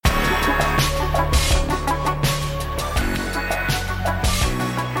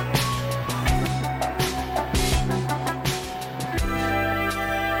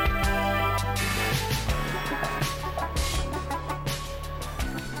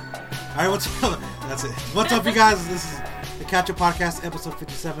Alright, what's up? That's it. What's up, you guys? This is the Catchup Podcast, episode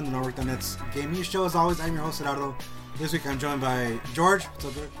 57, the Norwork Net's Game News Show. As always, I'm your host, Eduardo. This week I'm joined by George. What's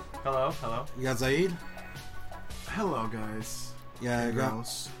up, George? Hello. You got Zaid. Hello, guys. Yeah, you got...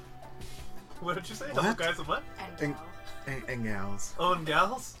 girls. What did you say? What? Hello, guys, and what? And gals. Oh, and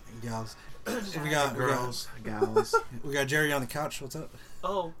gals? Gals. We got Girls, gals. We got Gerry on the couch. What's up?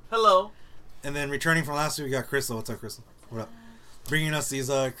 Oh, hello. And then returning from last week, we got Krystal. What's up, Krystal? What up? Bringing us these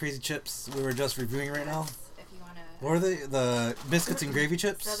crazy chips we were just reviewing right now. If you wanna, What are they? The biscuits and gravy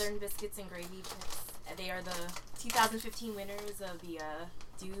chips? Southern biscuits and gravy chips. They are the 2015 winners of the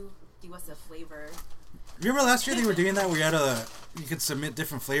do us a flavor. Remember last year they were doing that where you could submit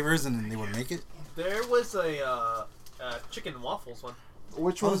different flavors and then they would make it? There was a chicken and waffles one.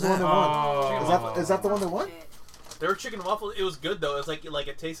 Which Oh, one's the one that won? Oh. Is that the one that won? There were chicken and waffles. It was good though. It was like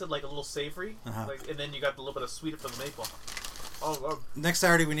it tasted like a little savory, Uh-huh. and then you got a little bit of sweet from the maple. Oh, love. Next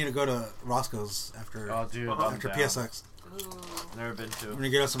Saturday we need to go to Roscoe's after after PSX. Ooh. Never been to. We're gonna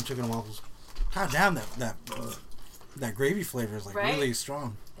get us some chicken and waffles. God damn, that gravy flavor is like Right? really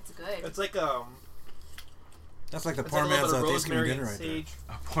strong. It's good. It's like That's like the it's poor like a man's little bit of Thanksgiving rosemary dinner and right there. sage.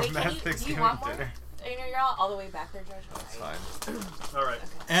 A poor Wait, man's do you Thanksgiving want more? dinner. You know, you're all the way back there, George. That's Right? fine. All right.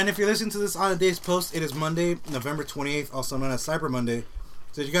 Okay. And if you listen to this on the day's post, it is Monday, November 28th, also known as Cyber Monday.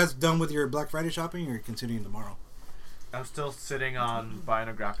 So you guys done with your Black Friday shopping, or are you continuing tomorrow? I'm still sitting on buying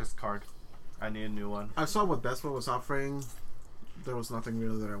a graphics card. I need a new one. I saw what Best Buy was offering. There was nothing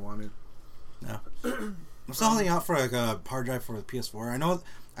really that I wanted. No. I'm still holding out for like a hard drive for the PS4. I know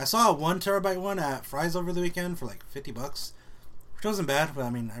I saw a 1 terabyte one at Fry's over the weekend for like $50, which wasn't bad. But I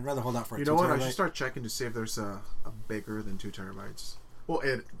mean, I'd rather hold out for a 2 You know what? terabyte. I should start checking to see if there's a bigger than 2 terabytes. Well,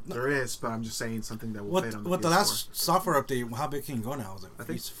 there is, but I'm just saying something that will fit on the PS4. What the last software update? How big can you go now? Was it? I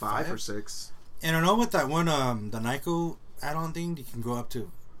think it's 5 or 6. And I know with that one, the Nyko add-on thing, you can go up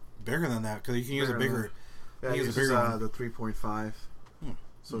to bigger than that because you can use a bigger. Yeah, you it use uses a bigger one. the 3.5.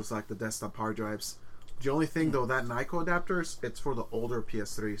 So it's like the desktop hard drives. The only thing though, that Nyko adapters, it's for the older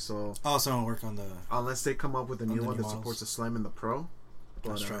PS3. So Also, I'll work on the. unless they come up with a new the one new that models. supports the Slim and the Pro. But,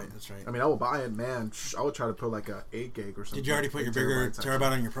 That's right. I mean, I will buy it, man. I would try to put like a 8 gig or something. Did you already put 8 your bigger terabytes,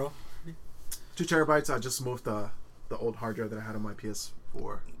 terabyte on your Pro? 2 terabytes. I just moved the old hard drive that I had on my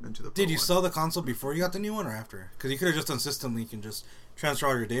PS4 into the Pro Did you one. sell the console before you got the new one or after? Because you could have just done system link and just transfer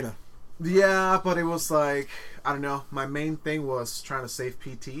all your data. Yeah, but it was like, I don't know. My main thing was trying to save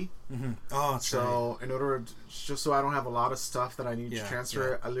PT. Mm-hmm. Oh, that's So in order to, just so I don't have a lot of stuff that I need Yeah, to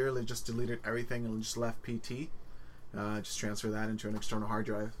transfer, I literally just deleted everything and just left PT. Just transfer that into an external hard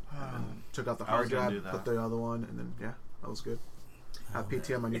drive. And then took out the I was hard gonna drive, do that. put the other one, and then yeah, that was good. Have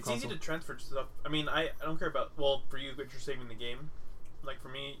PT on my new It's console. easy to transfer stuff. I mean, I don't care about. Well, for you, but you're saving the game. Like for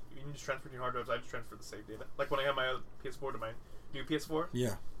me, you can just transfer to your hard drives. I just transfer the save data. Like when I had my other PS4 to my new PS4,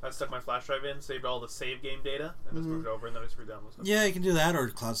 Yeah. I stuck my flash drive in, saved all the save game data, and just moved it over, and then I just re-downloaded stuff. Yeah, you can do that or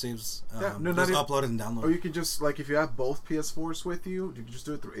cloud saves. Yeah, no, just not upload it and download. Or you could just, like, if you have both PS4s with you, you can just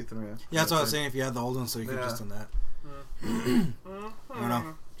do it through Ethernet. Yeah, that's what I was saying. If you had the old one, so you could Yeah. just done that. Mm-hmm. I don't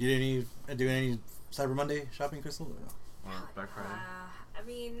know. You didn't do any Cyber Monday shopping, Krystal? Or no? Or Black Friday. I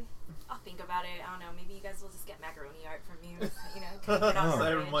mean, I'll think about it. I don't know. Maybe you guys will just get macaroni art from me. You know, kind of get on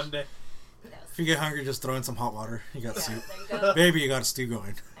Cyber storage. Monday. Who knows? If you get hungry, just throw in some hot water. You got Yeah, soup. there you go. Baby, you got a stew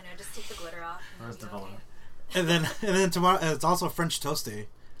going. I know. Just take the glitter off. Where's the volume? volume? And then tomorrow it's also French toast day.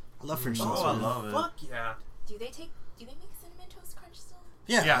 I love French toast. Oh, I man. love it. Fuck yeah. Do they make cinnamon toast crunch still?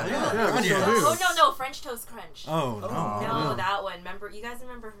 Yeah, Yeah, we God, still yeah. do. Oh no, French toast crunch. Oh no, No, no. that one. You guys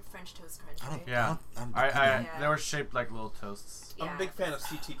remember French toast crunch? I don't. Right? Yeah. I Yeah. They were shaped like little toasts. I'm a big fan of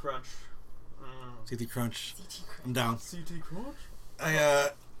CT Crunch. CT Crunch. CT crunch. I'm down. CT Crunch? I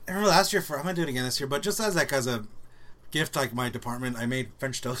remember last year I'm gonna do it again this year, but just as a gift, like my department, I made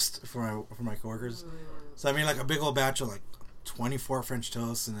French toast for my coworkers. So I made like a big old batch of like 24 French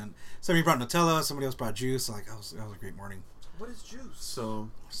toasts, and then somebody brought Nutella, somebody else brought juice. Like that was a great morning. What is juice? So,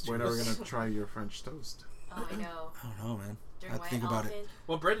 when are we going to try your French toast? Oh, I know. I don't know, man. During I White think about it. Elephant.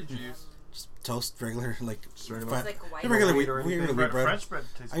 What bread did you use? Just toast, regular like Just regular? fat- It's like white regular wheat wheat, or anything? regular wheat bread. French bread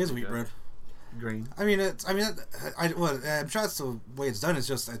tastes I use pretty wheat good. bread. Green. I'm sure that's the way it's done. It's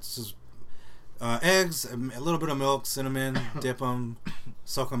just eggs, a little bit of milk, cinnamon, dip them,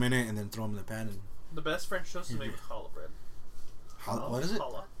 soak them in it, and then throw them in the pan. And The best French toast is made with challah bread. what is it?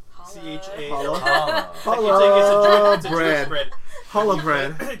 Challah. Challah. CHA. Challah It's a bread. Jewish bread. Challah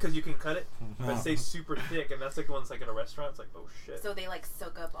bread. Because you can cut it, but Oh. it stays super thick, and that's like the ones like at a restaurant. It's like, oh shit. So they like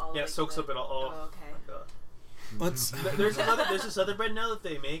soak up all. Yeah, like, soaks the, up it all. Oh, okay. my God. What's There's this other bread now that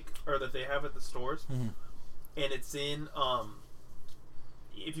they make or that they have at the stores, Mhm. and it's in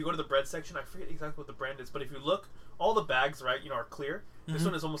if you go to the bread section, I forget exactly what the brand is, but if you look, all the bags, right, are clear. Mm-hmm. This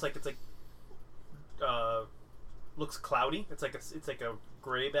one is almost like it's like looks cloudy. It's like a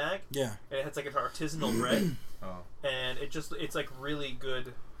gray bag. Yeah. And it has like an artisanal bread. And it's like really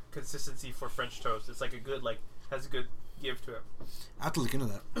good consistency for French toast. It's like a good has a good give to it. I have to look into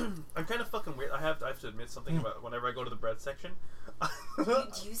that. I'm kind of fucking weird. I have to admit something about whenever I go to the bread section. Do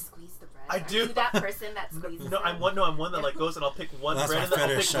you squeeze the bread? I do. Are you that person that squeezes? No, I'm one that goes and I'll pick one That's bread.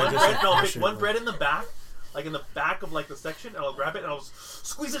 I'll pick one bread in the back. Like in the back of the section, and I'll grab it and I'll just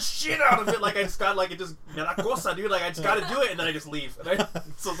squeeze the shit out of it. Like I just got it just me la cosa, dude. Like I just got to do it, and then I just leave.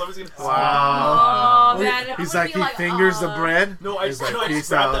 So somebody's gonna. Wow. Oh man! He's like he fingers the bread. No, I just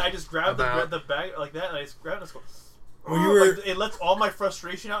grab the bag like that, and I just grab it and just go. It lets all my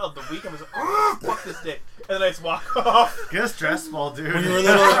frustration out of the week. I'm just like, fuck this day, and then I just walk off. Get a stress ball, dude. When you were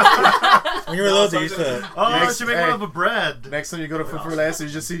little, they used to. I should make one of a bread. Next time you go to Food for Less, you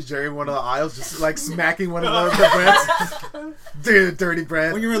just see Jerry in one of the aisles, just like smacking one of the breads. Dude, dirty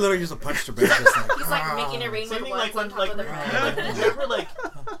bread. When you were little, you used to punch the bread. Just like, he's like making it rain with like on top of the bread. Did you ever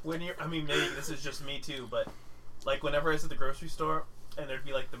when you're? I mean, maybe this is just me too, but whenever I was at the grocery store and there'd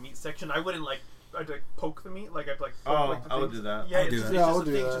be the meat section, I wouldn't I'd poke the meat, I'd poke I would do that. Yeah, I do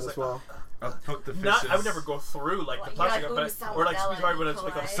that as well. I'll poke the fishes. I would never go through the plastic, or squeeze hard when I was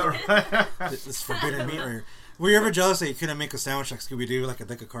pick up. This forbidden meat. Or were you ever jealous that you couldn't make a sandwich like Scooby Doo, like a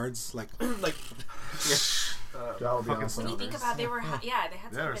deck of cards, that would be awesome. When you think about it, they were they had to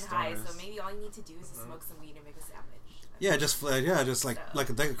have been high, stoners. so maybe all you need to do is just smoke some weed and make a sandwich. Yeah, just like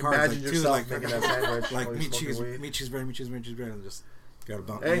a deck of cards. Imagine yourself making that sandwich, like meat, cheese, bread, and just got a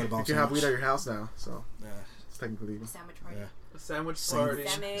bump. Hey, you can have weed at your house now, so yeah, it's technically legal. Sandwich party. Yeah. A sandwich party.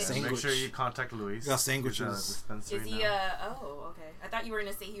 Make sure you contact Luis. Got sandwiches. Is he oh, okay. I thought you were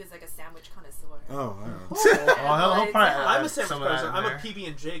gonna say he was like a sandwich connoisseur. Oh, I don't know. He'll probably I'm a sandwich connoisseur. I'm a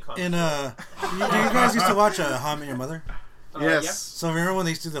PB&J connoisseur. Do you guys used to watch How I Met Your Mother? Yes. Yeah. So remember when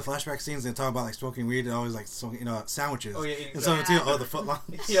they used to do the flashback scenes and talk about smoking weed and always smoking, sandwiches. Oh yeah. And so too, the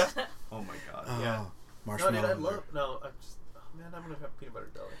footlongs. Yeah. Oh my god. Yeah. Marshmallow. No, dude, I love. No, I'm gonna have peanut butter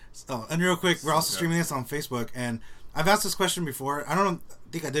jelly. Oh, and real quick, we're also streaming this on Facebook, and I've asked this question before. I don't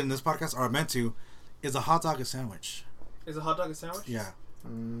think I did in this podcast, or I meant to. Is a hot dog a sandwich? Is a hot dog a sandwich? Yeah.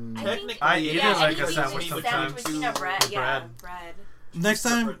 Technically, I eat it like a sandwich sometimes. with peanut bread. Yeah, bread. Next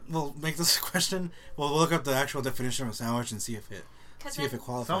time, we'll make this a question. We'll look up the actual definition of a sandwich and see if it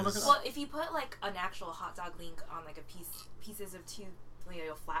qualifies. Well, if you put an actual hot dog link on pieces of two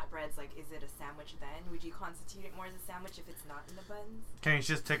flatbreads, is it a sandwich then? Would you constitute it more as a sandwich if it's not in the buns? Can you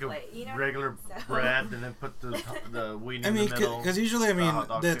just take a regular bread and then put the weed in the middle? Because usually,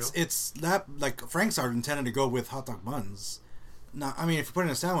 it's that Franks are intended to go with hot dog buns. No, if you put it in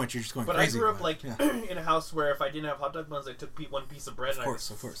a sandwich, you're just going crazy. But I grew up in a house where if I didn't have hot dog buns, I took one piece of bread. Of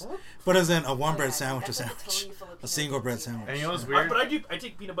course. But as in a bread sandwich, a sandwich, a single bread sandwich. And you know what's weird? But I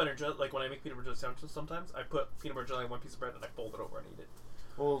take peanut butter jelly. When I make peanut butter jelly sandwiches, sometimes I put peanut butter jelly on one piece of bread and I fold it over and eat it.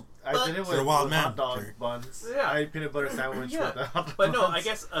 Well, I did it with hot dog buns. Yeah. I ate peanut butter sandwich with the hot dog But no, buns. I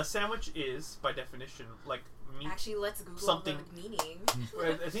guess a sandwich is, by definition, meat. Actually, let's Google something. the meaning.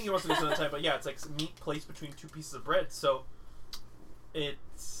 I think you must have another time, but yeah, it's meat placed between two pieces of bread. So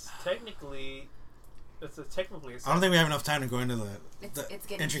it's technically a sandwich. I don't think we have enough time to go into the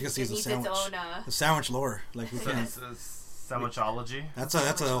intricacies of sandwich. The sandwich lore, It's sandwichology. That's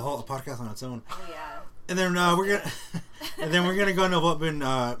a whole podcast on its own. Oh yeah. And then we're gonna go into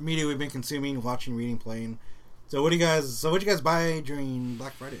what media we've been consuming, watching, reading, playing. So what'd you guys buy during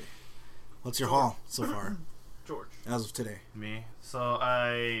Black Friday? What's your haul so far? George. As of today. Me. So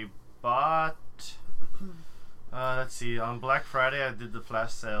I bought. Let's see. On Black Friday, I did the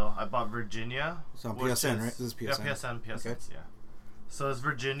flash sale. I bought Virginia. It's on PSN, right? This is PSN. Yeah, PSN, okay. Yeah. So it's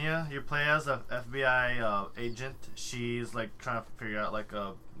Virginia. You play as a FBI agent. She's trying to figure out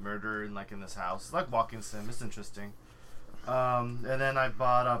a murder in this house. It's like walking sim. It's interesting. And then I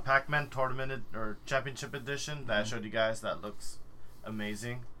bought a Pac-Man Tournament or Championship Edition that I showed you guys. That looks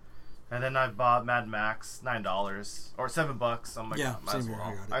amazing. And then I bought Mad Max, $9 or $7. I'm might as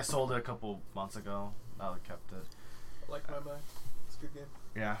well. I sold it a couple months ago. Now I kept it. I like Mad Max. It's a good game.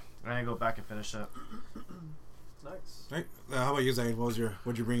 Yeah, I'm gonna go back and finish it. It's nice. Right. How about you, Zaid?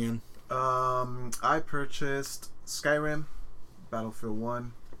 What'd you bring in? I purchased Skyrim, Battlefield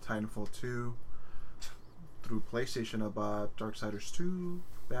 1, Titanfall 2. Through PlayStation, I bought Darksiders 2,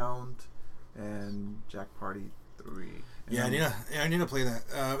 Bound, and Jack Party 3. Yeah, I need to play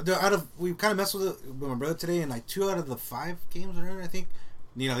that. We kind of messed with it with my brother today, and 2 out of the 5 games I think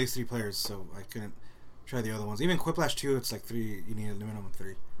need at least 3 players, so I couldn't try the other ones. Even Quiplash 2, it's 3. You need a minimum of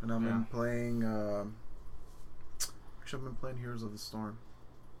 3. And I've been playing. Actually, I've been playing Heroes of the Storm.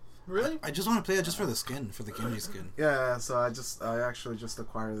 Really? I just want to play it just for the skin, for the Genji skin. Yeah, so I actually just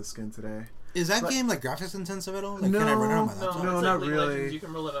acquired the skin today. Is that game like graphics intensive at all? Like, No, can I run it on my laptop? No, No, it's not like League really. Legends. You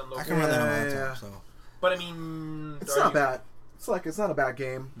can roll it on local. I can run that on my Yeah, laptop. yeah. So But I mean, It's not bad. It's not a bad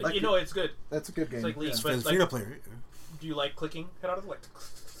game. Like, you know, it's good. That's a good game. It's like League, it's but free to like, play. do you like clicking? Head out of like.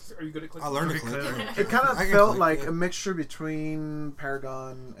 Are you good at clicking? I'll learn to click. It kind of I can felt click, like yeah. a mixture between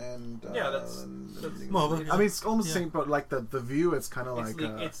Paragon and Yeah, that's MOBA. I mean, it's almost the Yeah. same, but like the view, it's kind of It's,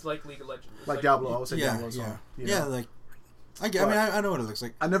 like it's like League of Legends. It's like Diablo. I would say Yeah, Diablo. as well, yeah, you yeah. know? Like I mean, I know what it looks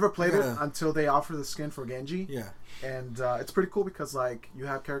like. I never played gotta- it until they offered the skin for Genji. Yeah, And it's pretty cool because like you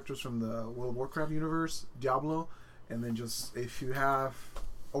have characters from the World of Warcraft universe, Diablo, and then just if you have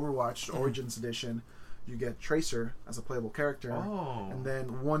Overwatch Origins Edition, you get Tracer as a playable character. Oh. And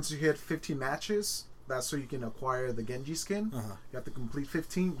then once you hit 15 matches, that's so you can acquire the Genji skin. uh-huh. You have to complete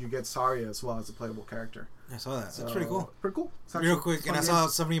 15. You get Zarya as well as a playable character. I saw that. So, That's pretty cool. Pretty cool. It's Real actually quick, a and I fun saw game.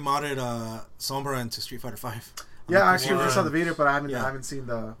 somebody modded Sombra into Street Fighter 5. Yeah, I actually just saw the video, but I haven't. Yeah. I haven't seen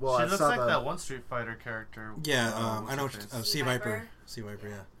the. Well, She I looks saw like the. that one Street Fighter character. Yeah, what's I know. her face? Sea Sea Viper. Viper. Sea Viper.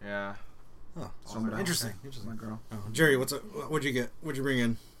 Yeah. Yeah. Oh, Sombra. interesting. My Interesting. girl. Oh, Jerry, what'd you get? What'd you bring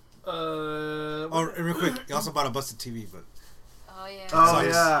in? Oh, and real quick, you also bought a busted TV, but Oh yeah. Oh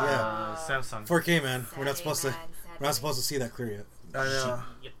Sucks. yeah. Samsung. 4K, man. We're not Saturday, supposed to. man, We're not Saturday. supposed to see that clear yet. I know.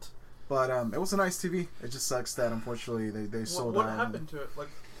 Shit. But it was a nice TV. It just sucks that unfortunately they sold What out. happened to it? Like,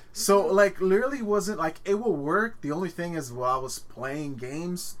 So like literally wasn't like it will work. The only thing is while I was playing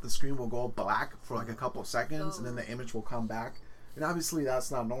games, the screen will go black for like a couple of seconds, and then the image will come back. And obviously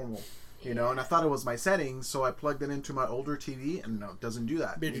that's not normal, you know. And I thought it was my settings, so I plugged it into my older TV, and no, it doesn't do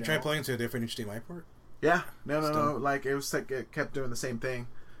that. Did you try playing to a different HDMI port? Yeah, no. Still. Like it was like it kept doing the same thing.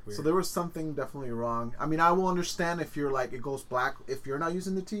 Weird. So there was something definitely wrong. I mean, I will understand if you're like it goes black if you're not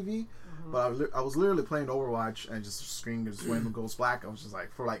using the TV, but I was literally playing Overwatch and just the screen just when it goes black. I was just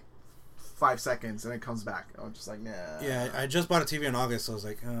like for like 5 seconds and it comes back. I was just like, nah. Yeah, I just bought a TV in August, so I was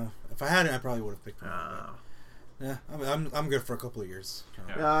like, if I had it, I probably would have picked it. Ah. Yeah, I'm good for a couple of years.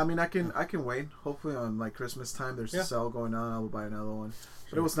 Yeah, I mean, I can wait. Hopefully on like Christmas time, there's a sale going on. I will buy another one.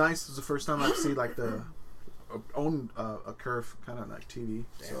 But it was nice. It was the first time I've seen like the own a curve kind of like TV.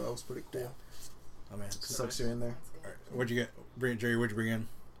 So that was pretty cool. Oh man, Sucks you in there. All right, what'd you get, Jerry? What'd you bring in?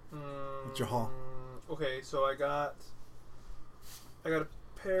 What's your haul? Okay, so I got a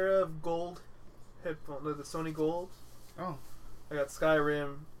pair of gold headphones, the Sony Gold. Oh. I got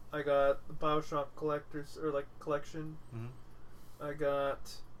Skyrim. I got the BioShock collectors or like collection. Mm-hmm. I got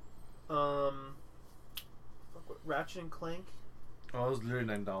Ratchet and Clank. Oh, it was literally $9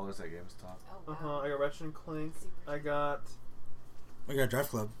 at GameStop. Oh, wow. I got Ratchet and Clank. Super I got We got Drive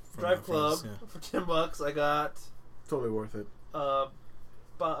Club. from Drive our Club friends, for $10. I got Totally worth it.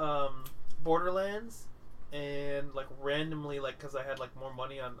 Borderlands, and like randomly, like because I had like more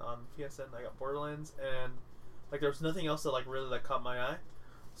money on PSN, I got Borderlands, and like there was nothing else that like really like caught my eye,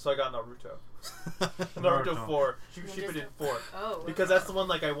 so I got Naruto. Naruto 4. Ship it in 4 Oh. because that's the one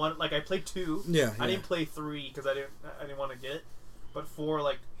like I wanted. Like I played 2. Yeah, I didn't play 3 because I didn't want to get, but 4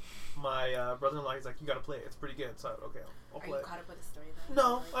 like my brother-in-law, he's like, you gotta play it. It's pretty good. So okay, I'll Are play. you caught up with the story then?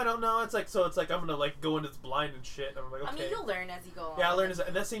 No, I don't know. It's like I'm gonna like go into this blind and shit. And I'm like, okay. I mean, you'll learn as you go on. Yeah, I learned,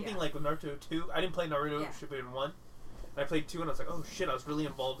 and that same thing like with Naruto 2. I didn't play Naruto Yeah. Shippuden 1. And I played 2, and I was like, oh shit, I was really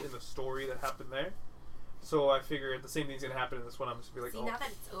involved in the story that happened there. So I figured the same thing's gonna happen in this one. I'm just gonna be like, See, oh. now that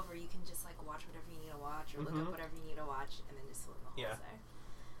it's over, you can just like watch whatever you need to watch, or look up whatever you need to watch, and then just fill in the holes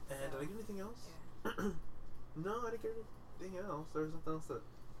Yeah. there. And did I get anything else? Yeah. No, I didn't get anything else. There was nothing else that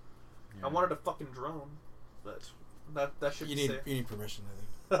Yeah. I wanted a fucking drone, but that should You be need safe. you need permission.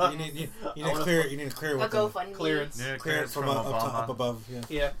 I think. You need I to wanna clear. You need to clear A with GoFundMe. clearance. Yeah, Clear it from up above. Yeah,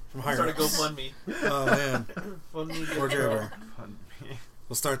 Yeah, from higher. start a ups. GoFundMe. Oh man, Fund me, Poor get Jerry. girl.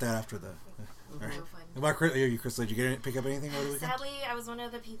 We'll start that after the. All right. GoFundMe. About you, Crystal, did you pick up anything over the weekend? Sadly, I was one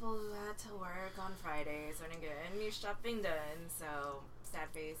of the people who had to work on Friday, so I didn't get any shopping done. So sad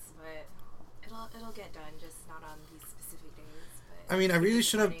face, but it'll get done, just not on these specific days. But I mean, I really it's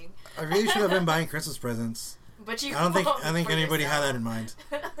should have. disappointing. I really should have been buying Christmas presents. But you I don't think for anybody had that yourself. in mind.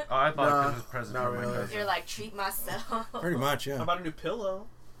 Oh, I bought Nah, a Christmas present not for my really. cousin. You're like, treat myself. Pretty much, I yeah. bought a new pillow.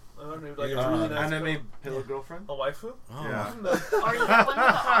 I bought a new, like Yeah. a really nice anime pillow. pillow girlfriend? A waifu? Oh. Yeah. Or you got one with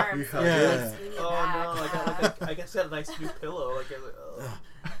the arms. Yeah. Yeah. Oh no! I got like I guess I got a nice new pillow. Like, I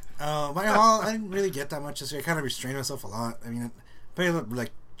was like, My haul, I didn't really get that much this year. I kind of restrained myself a lot. I mean, I played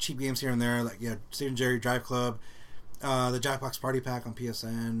like cheap games here and there, like Steve & Jerry Drive Club, the Jackbox Party Pack on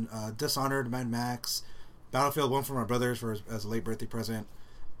PSN, Dishonored, Mad Max, Battlefield 1 for my brothers as a late birthday present.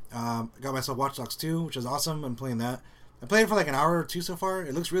 Got myself Watch Dogs 2, which is awesome. I'm playing that. I played it for like an hour or two so far.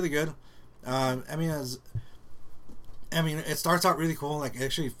 It looks really good. I mean, I mean, it starts out really cool. Like, it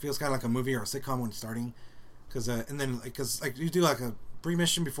actually feels kind of like a movie or a sitcom when it's starting. Because you do like a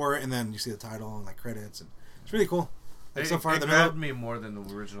pre-mission before it, and then you see the title and like credits, and it's really cool. Like, so far, it grabbed me more than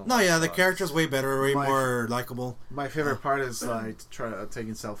the original. No, yeah, the character's way better, way more likable. My favorite part is like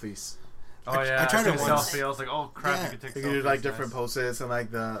taking selfies. Oh yeah, I tried it once. Selfie. I was like, oh crap, Yeah. you can take You selfies. can do like different poses and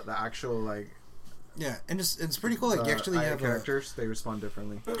like the actual like. Yeah, and it's pretty cool. Like, you actually have characters, they respond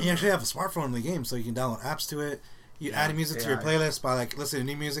differently. You actually have a smartphone in the game, so you can download apps to it. You add music to your playlist by like listening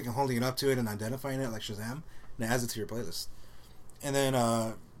to new music and holding it up to it and identifying it like Shazam, and it adds it to your playlist. And then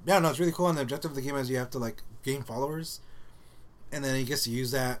it's really cool. And the objective of the game is you have to like gain followers, and then you get to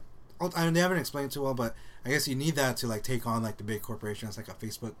use that. I mean, they haven't explained too well, but I guess you need that to like take on like the big corporation. It's like a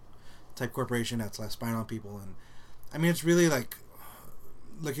Facebook type corporation that's like spying on people, and I mean, it's really like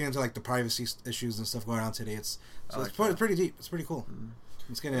looking into like the privacy issues and stuff going on today. It's pretty deep. It's pretty cool. Mm-hmm.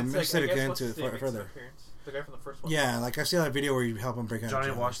 It's getting interested to get into it further. The guy from the first one. Yeah, like I see that video where you help him break out.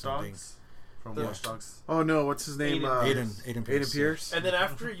 Johnny Watch Dogs. From Watch Dogs. Oh no, what's his name? Aiden Pierce. And then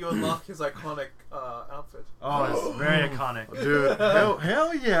after you unlock his iconic outfit. Oh, it's very iconic, dude.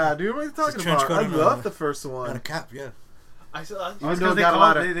 Hell yeah, dude. What are you talking about? I love the first one. And a cap, yeah. I saw. Even though it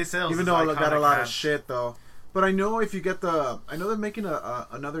got a lot of shit though. But I know if you get I know they're making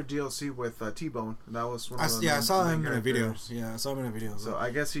another DLC with T-Bone. That was one of the I saw him in a video. Yeah, I saw him in a video. So I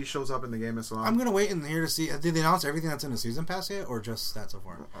guess he shows up in the game as well. I'm gonna wait in here to see. Did they announce everything that's in the season pass yet, or just that so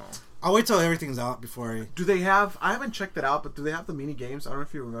far? I'll wait till everything's out before I. Do they have? I haven't checked it out, but do they have the mini games? I don't know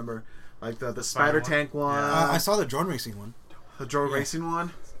if you remember, like the spider tank one. I saw the drone racing one. The drone racing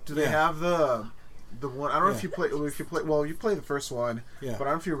one. Do they have the one? I don't know if you play. Well, you play the first one. Yeah. But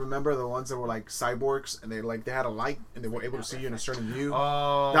I don't know if you remember the ones that were like cyborgs and they had a light and they were able to see you in a certain view.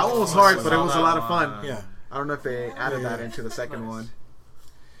 Oh, that one was hard, but it was a lot of fun. Yeah. I don't know if they added that into the second one.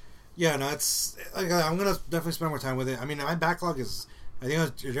 Yeah, no, it's. I'm gonna definitely spend more time with it. I mean, my backlog is. I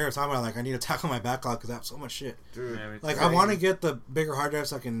think Jared was talking about like I need to tackle my backlog because I have so much shit. Dude, like I want to get the bigger hard drive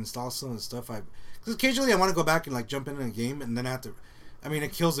so I can install some of the stuff. Because occasionally I want to go back and like jump into a game and then I have to. I mean,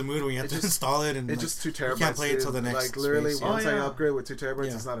 it kills the mood when you have to install it and it's just 2 terabytes. You can't play it till the next. Like literally, space. once I upgrade with 2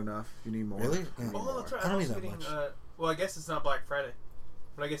 terabytes, it's not enough. You need more. Really? Oh, that's right. I don't need that much. Well, I guess it's not Black Friday,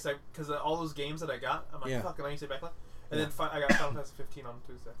 but I guess because all those games that I got, I'm like, fuck, can I use it backlog? And then I got Final Fantasy 15 on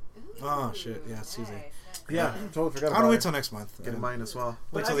Tuesday. Oh shit! Yeah, it's Tuesday. Yeah, totally forgot about it. I'll wait till next month. Get mine as well.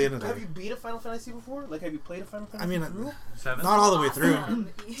 Wait till the end of the day. Have you beat a Final Fantasy before? Like, have you played a Final Fantasy? I mean, through? not all the way through.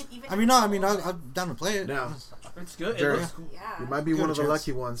 I'm down to play it. No, it's good. Jared, it looks cool. Yeah. You might be one of the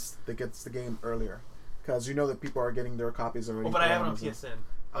lucky ones that gets the game earlier, because you know that people are getting their copies already. Oh, but I have it on PSN.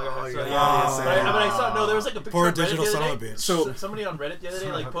 Oh, yeah. I saw there was like a picture poor on Reddit digital the son other of a day. bitch. So somebody on Reddit the other day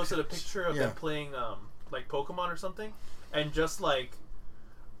like posted a picture of them playing like Pokemon or something, and just like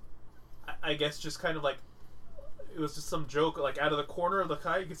I guess just kind of like it was just some joke like out of the corner of the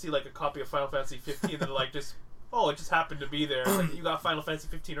car you could see like a copy of Final Fantasy 15 and like just it just happened to be there. Like you got Final Fantasy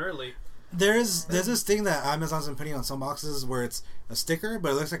 15 early. There's this thing that Amazon's been putting on some boxes where it's a sticker,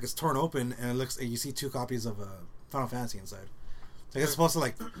 but it looks like it's torn open, and it looks you see 2 copies of Final Fantasy inside. So I guess it's supposed to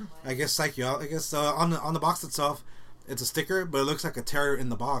like, I guess psych you out. I guess on the box itself, it's a sticker, but it looks like a tear in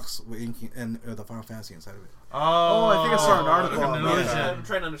the box with ink and the Final Fantasy inside of it. Oh, I think I saw an article on that. I'm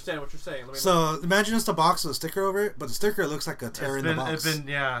trying to understand what you're saying. So imagine it's the box with a sticker over it, but the sticker looks like a tear in the box. And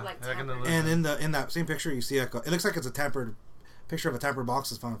in that same picture, you see it looks like it's a tampered picture of a tampered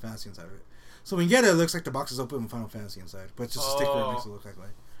box with Final Fantasy inside of it. So when you get it, it looks like the box is open with Final Fantasy inside, but it's just a sticker that makes it look like.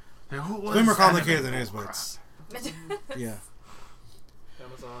 It's way more complicated than it is, but it's yeah.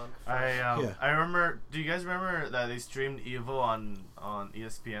 Amazon. I remember. Do you guys remember that they streamed Evo on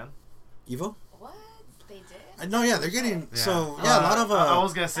ESPN? Evo? What? They did? No, yeah, they're getting a lot of. I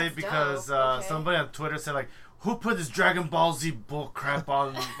was gonna say because somebody on Twitter said like, who put this Dragon Ball Z bull crap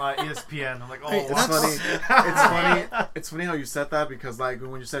on ESPN? I'm like, it's funny. It's funny how you said that because like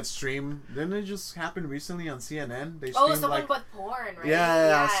when you said stream, didn't it just happen recently on CNN? They streamed someone with porn, right?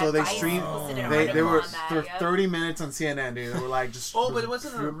 Yeah. So they streamed. They were for 30 minutes on CNN, dude. They were like just. But it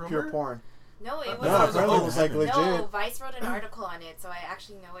wasn't a rumor? Pure porn. No, it was. No, apparently it was like legit. No, Vice wrote an article on it, so I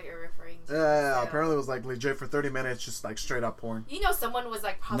actually know what you're referring to. Yeah, so. Apparently it was like legit for 30 minutes, just like straight up porn. You know, someone was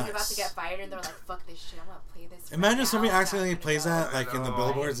like probably about to get fired, and they're like, "Fuck this shit, I'm gonna play this." Imagine somebody accidentally plays that like in the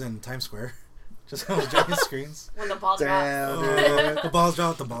billboards in Times Square, just on the giant screens. When the ball drops. The balls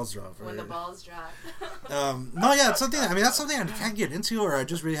drop. The balls drop. Right? When the balls drop. No, yeah, it's something. I mean, that's something I can't get into, or I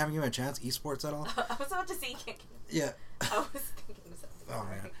just really haven't given a chance. Esports at all. I was about to say you can't get into. Yeah. I was thinking so. Oh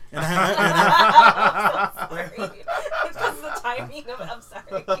man. I'm so sorry. Because the timing of it, I'm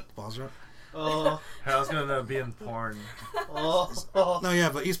sorry. Balls drop. Oh. I was gonna be in porn. Oh. No, yeah,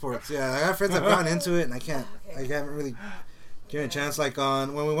 but esports. Yeah, I got friends that have gotten into it, and I haven't really given a chance. Like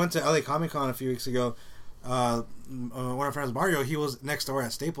when we went to LA Comic Con a few weeks ago, one of our friends, Mario, he was next door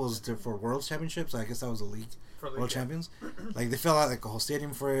at Staples for World Championships. I guess that was the league, World Champions. Like they fill out like a whole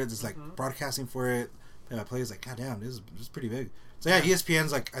stadium for it. There's like broadcasting for it. Plays like, God damn, this is pretty big. So yeah,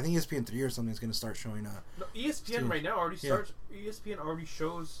 ESPN's like, I think ESPN 3 or something is going to start showing up. No, ESPN right now already starts. ESPN already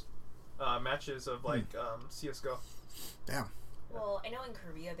shows matches of like CS:GO. Damn. Well, I know in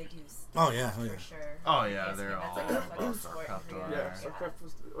Korea they do. Oh yeah, for sure. Oh yeah, ESPN, they're that's all like a fucking sport in StarCraft Korea. over Yeah, there. StarCraft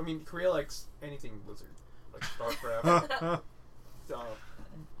was. I mean, Korea likes anything Blizzard, like StarCraft,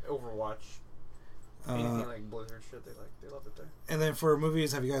 Overwatch, anything like Blizzard shit. They love it there. And then for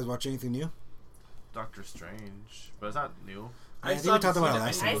movies, have you guys watched anything new? Doctor Strange, but it's not new. I think we talked about it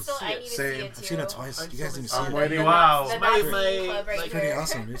last I time. need to see Same. it I've too. seen it twice. You guys need to see I'm it. waiting. Wow. The My- Nazi my- club right like, Pretty here.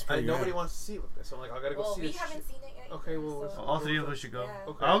 awesome. It's pretty Nobody good. wants to see it with me, so I'm like, I gotta go Well, see we this haven't shit. seen it yet. Okay, well, so- All three of us should go. Yeah.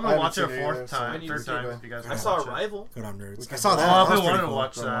 Okay. I'll I go haven't watch it a seen it fourth either, so time, I need to third see time it. if you guys I want saw to watch it. Arrival. Good on nerds. We I can saw watch that. it. Oh, I've That was been wanting pretty to cool.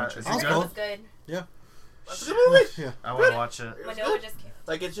 watch Go that. watch it. Is That it was good? cool. It's good. Yeah. That's a good movie. Yeah. I want to watch it. It was Manoa good. just came.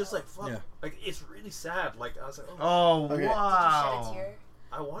 Like it's just like fuck. Yeah. Like it's really sad. Like I was like, Oh Okay. Did you wow! shed a tear?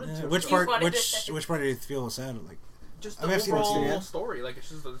 I wanted Yeah, to. which so- part? wanted to- Which part did you feel was sad? Like, Just I the mean, I've seen it too, overall yeah. story. Like it's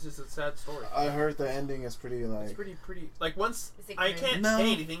just a sad story. I heard the ending is pretty like. It's pretty. Like once Is it I good? can't No.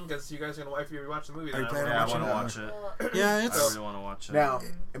 say anything because you guys are gonna if you watch the movie. Are Then you I planning don't Yeah, I on know. want to watch it. Well, yeah, I it's. really want to watch it. Now,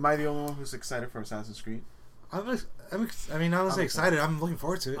 am I the only one who's excited for Assassin's Creed? I mean, I was excited. I'm looking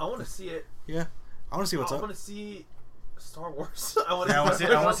forward to it. I want to see it. Yeah, I want to see what's I up. want to see Star Wars. I want Yeah, I want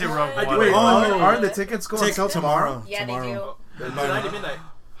to see Rogue I do One. wait, Aren't the tickets going Take until tomorrow? Yeah, they do. Tonight at midnight.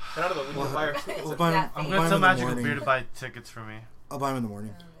 Get out of the we can buy our tickets. We'll buy 'em- That I'm I'm thing. going going to in the Magical morning. Beer to buy tickets for me. I'll buy them in the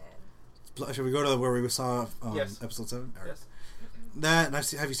morning. Oh, man. Should we go to where we saw Yes. episode 7? Or- Yes. That and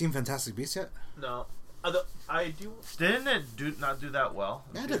have you seen Fantastic Beasts yet? No. I do. Didn't it not do that well?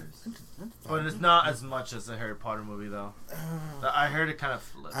 Yeah, I did. But it's not as much as the Harry Potter movie, though. I heard it kind of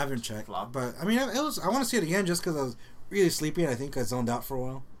flipped. I haven't checked, Flop. but I mean, I want to see it again just because I was really sleepy and I think I zoned out for a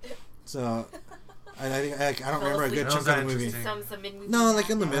while. So I think I don't remember a good That chunk was of the movie. interesting. Some mid-movie. No, like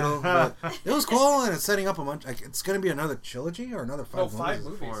in the stuff. middle, but it was cool and it's setting up a bunch. Like it's gonna be another trilogy or another 5 Oh, movies. 5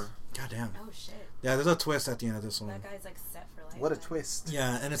 movies. Four. God damn. Oh shit. Yeah, there's a twist at the end of this one. That guy's like set for life. What a then. twist!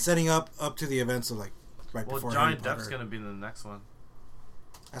 Yeah, and it's setting up to the events of like right Well, before Johnny Harry Potter. Depp's going to be in the next one.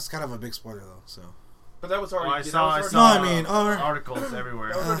 That's kind of a big spoiler though. So But that was Oh, already. I that was saw already, No, I mean, articles everywhere.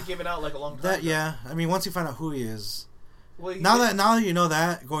 that was already given out like a long time. that ago. yeah, I mean once you find out who he is, Well, he now did- that you know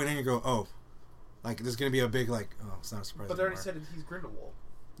that going in you go like there's gonna be a big like it's not a surprise. But they already anymore. said he's Grindelwald.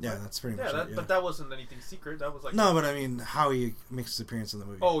 Yeah, that's pretty Yeah, much that, it. Yeah. but that wasn't anything secret. That was like. No, but I mean how he makes his appearance in the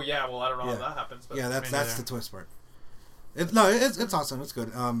movie. Oh yeah, well I don't know Yeah. how that happens. But yeah, Me that's neither. the twist part. It's awesome. It's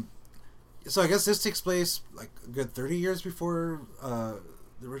good. So I guess this takes place like a good 30 years before the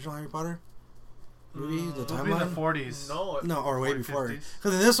original Harry Potter movie, the It'll be in the timeline. 40s. No, Or way 40s, before. 50s.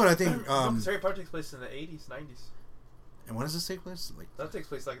 Because in this one, I think. no, 'cause Harry Potter takes place in the 80s, 90s. And when does this take place? Like, That takes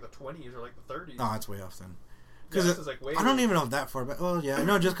place like the 20s or like the 30s. oh, it's way off then. Yeah, Because this is like way. I don't even know that far back. Well, yeah,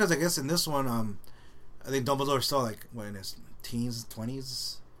 no, just because I guess in this one, I think Dumbledore's still like what in his teens,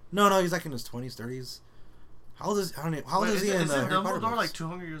 20s. No, he's like in his 20s, 30s. How old is I don't know, how old Wait, is he in the isn't Harry Potter Dumbledore books? like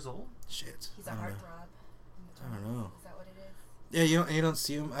 200 years old? Shit, He's a I don't know. heartthrob. I don't know. Is that what it is? Yeah, you don't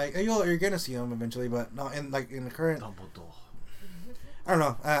see him. You're gonna see him eventually, but no, in the current. Dumbledore. I don't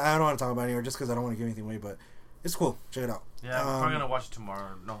know. I don't want to talk about it anymore just because I don't want to give anything away. But it's cool. Check it out. Yeah, I'm probably going to watch it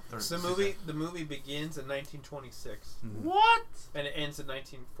tomorrow. No, Thursday. So the movie begins in 1926 What? and it ends in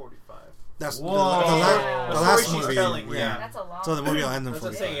 1945. That's the Whoa. last The story she's movie. telling, yeah. That's a long. So the movie will end in That's what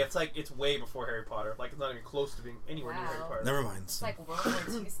I'm saying. 45. It's like it's way before Harry Potter. Like it's not even close to being anywhere near Wow. Harry Potter. Never mind. It's like World War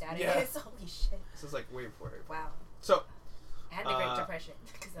II status. Yeah. Holy shit. This is like way before Harry Potter. Wow. So And the Great Depression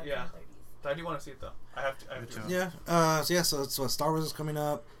because that's yeah. in the 30s. I do want to see it though. I have to. Me too. Yeah. So Star Wars is coming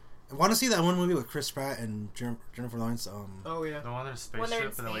up. I want to see that one movie with Chris Pratt and Jennifer Lawrence. Oh yeah. The one in a When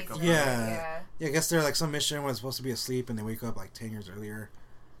they're spaceship in and they wake space, up. Yeah. Yeah, I guess they're like some mission where it's supposed to be asleep and they wake up like 10 years earlier.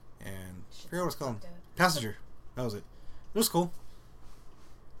 And I forget what it's called. Passenger. That was it. It was cool.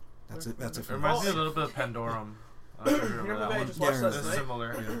 That's it. That's it It for me. reminds me a little bit of Pandorum. I don't know if you You remember know that what I one. just watched Yeah, last It's night?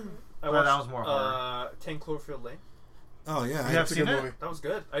 similar. I But watched, that was more horror. 10 Cloverfield Lane. Oh yeah. You I- have It's a seen good it? movie. That was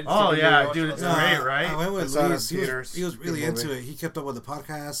good. I didn't Oh, see it. yeah, I watched dude, it it's last night. great, right? I went with It's out in Luis. He theaters. was really Good into movie. it. He kept up with the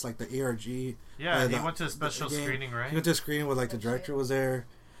podcast, like the ARG. Yeah, he the- went to a special the game. screening, right? He went to a screening with like the director was there.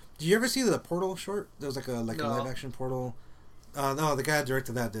 Did you ever see the Portal short? There was like a No. live action Portal. No, the guy that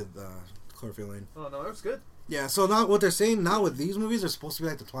directed that did Cloverfield Lane. Oh no, it was good. Yeah, so now what they're saying now with these movies are supposed to be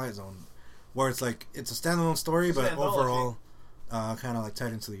like the Twilight Zone, where it's like it's a standalone story, It's an but anthology. overall, kind of like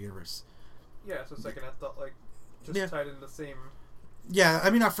tied into the universe. Yeah, so second I thought like just tied in the same. Yeah, I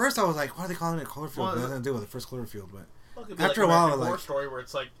mean at first I was like, why are they calling it Cloverfield? Well, it has nothing to do with the first Cloverfield, but after a while, like story where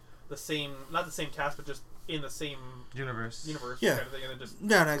it's like the same, not the same cast, but just in the same universe. Yeah, kind of thing, and then just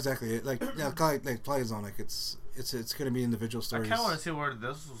no, exactly. Like like plays on like it's gonna be individual stories. I kind of want to see where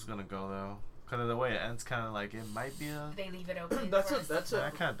this was gonna go though, because of the way it ends, kind of like it might be a. They leave it open. That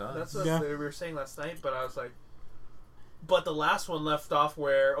kind of does. That's what we were saying last night, but I was like. But the last one left off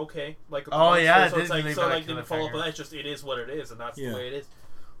where like so it's like didn't follow up. But that's just it is what it is, and that's the way it is.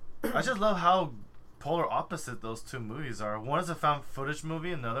 I just love how polar opposite those two movies are. One is a found footage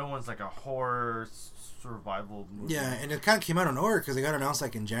movie, and the other one's like a horror survival movie. Yeah, and it kind of came out of nowhere because it got announced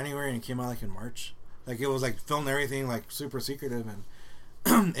like in January and it came out like in March. Like it was like filmed and everything like super secretive,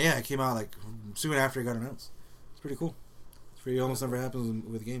 and yeah, it came out like soon after it got announced. It's pretty cool. It's pretty almost never happens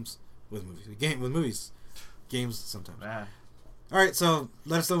with games, with movies. Games sometimes. Man. All right, so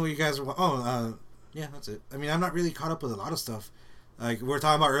let us know what you guys are. Yeah, that's it. I mean, I'm not really caught up with a lot of stuff. Like we were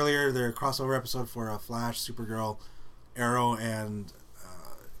talking about earlier, their crossover episode for Flash, Supergirl, Arrow, and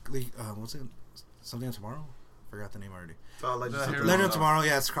what's it? Something on Tomorrow? Forgot the name already. Legend of Tomorrow.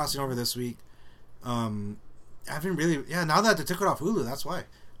 Yeah, it's crossing over this week. I haven't really. Yeah, now that they took it off Hulu, that's why.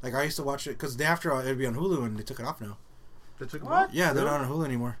 Like I used to watch it because the day after it'd be on Hulu, and they took it off now. They took it off? Yeah, they're not on Hulu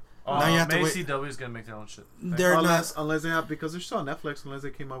anymore. Now you have to wait. CW is gonna make their own shit. They're unless they have, because they're still on Netflix. Unless they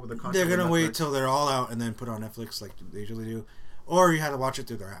came out with a contract. They're gonna wait till they're all out and then put it on Netflix like they usually do, or you had to watch it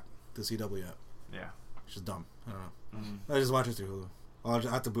through their app, the CW app. Yeah, which is dumb. I don't know. Mm-hmm. I just watch it through Hulu.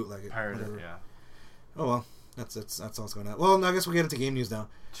 I'll have to bootleg it. Pirate it, yeah. Oh well, that's all that's going on. Well, I guess we'll get into game news now.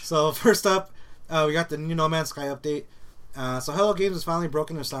 So first up, we got the new No Man's Sky update. So Hello Games has finally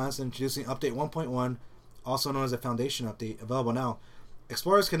broken their silence and introducing update 1.1, also known as a Foundation update, available now.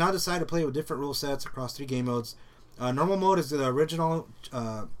 Explorers can now decide to play with different rule sets across 3 game modes. Normal mode is the original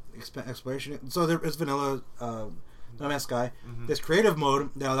exploration. So there is vanilla No Man's Sky. Mm-hmm. There's creative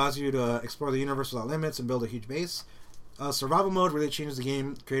mode that allows you to explore the universe without limits and build a huge base. Survival mode really changes the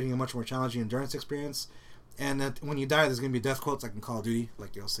game, creating a much more challenging endurance experience. And that when you die, there's going to be death quotes like in Call of Duty.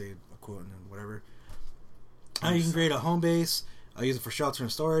 Like they'll say a quote and then whatever. You can create a home base. Use it for shelter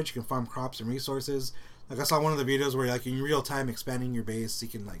and storage. You can farm crops and resources. Like I saw one of the videos where like in real time expanding your base, you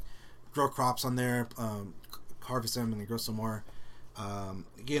can like grow crops on there, harvest them, and then grow some more.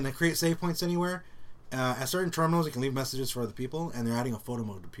 Again, they create save points anywhere. At certain terminals, you can leave messages for other people, and they're adding a photo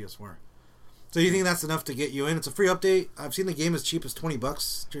mode to PS4. So you think that's enough to get you in? It's a free update. I've seen the game as cheap as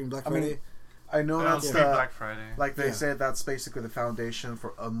 $20 during Black Friday. I know that's Black Friday. Like they said, that's basically the foundation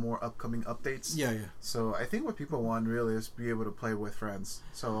for more upcoming updates. Yeah. So I think what people want really is be able to play with friends.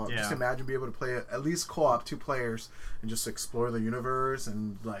 So just imagine be able to play at least co-op 2 players and just explore the universe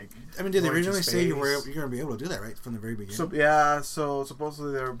and like. I mean, did they originally say you're going to be able to do that right from the very beginning? So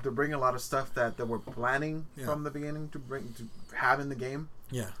supposedly they're bringing a lot of stuff that we're planning from the beginning to have in the game.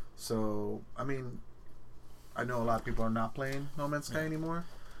 Yeah. So I mean, I know a lot of people are not playing No Man's Sky anymore.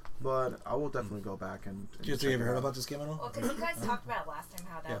 But I will definitely go back and Did you ever heard about this game at all? Well, because you guys talked about last time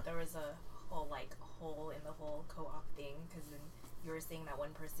how there was a whole hole in the whole co-op thing. Because then you were saying that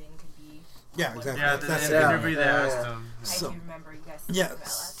one person could be. Yeah, exactly. Yeah, that's the interview they asked them. I do remember you guys. Yeah. About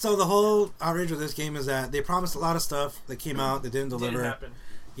last so the whole outrage of this game is that they promised a lot of stuff that came out, that didn't deliver. Didn't happen.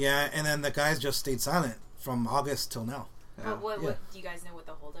 Yeah, and then the guys just stayed silent from August till now. But what do you guys know what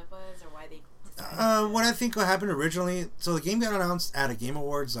the holdup was, or why they? What I think what happened originally, so the game got announced at a Game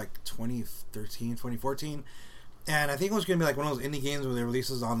Awards like 2013, 2014, and I think it was going to be like one of those indie games where they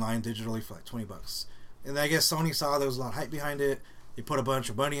releases online digitally for like $20. And I guess Sony saw there was a lot of hype behind it. They put a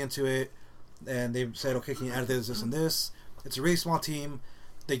bunch of money into it, and they said, okay, can you add this, and this? It's a really small team.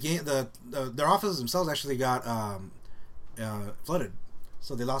 Their offices themselves actually got flooded,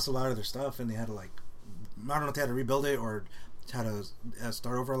 so they lost a lot of their stuff, and they had to I don't know if they had to rebuild it or had to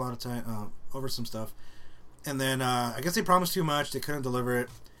start over a lot of time over some stuff. And then I guess they promised too much. They couldn't deliver it,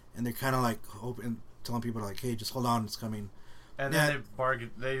 and they're kind of like telling people like, "Hey, just hold on, it's coming." And then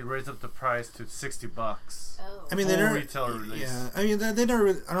they raised up the price to $60. Oh. I mean, they never retail release. Yeah, I mean, they never.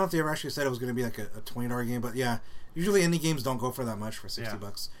 I don't know if they ever actually said it was going to be like a $20 game, but yeah, usually indie games don't go for that much for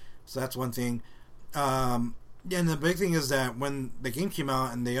 $60. So that's one thing. And the big thing is that when the game came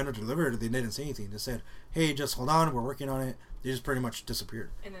out and they under-delivered, they didn't say anything. They said, "Hey, just hold on, we're working on it." They just pretty much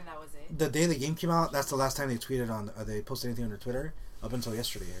disappeared. And then that was it. The day the game came out, that's the last time they tweeted they posted anything on their Twitter up until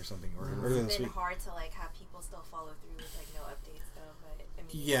yesterday or something, or earlier this week. It's been hard to have people still follow through with no updates though. But I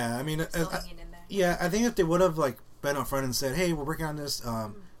mean, yeah, I mean, still hanging in there. Yeah, I think if they would have been up front and said, "Hey, we're working on this,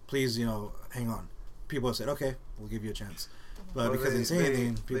 please, hang on," people have said, "Okay, we'll give you a chance." But because they didn't say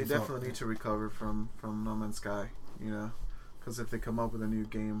anything, people definitely need to recover from No Man's Sky. Because if they come up with a new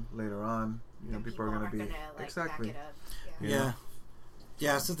game later on, then people are gonna be like, exactly. back it up. Yeah.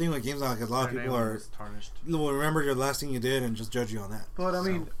 Yeah, it's the thing with games now, because a lot of people tarnished. will remember the last thing you did and just judge you on that. But I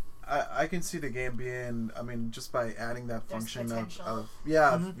mean, I can see the game being, I mean, just by adding that function of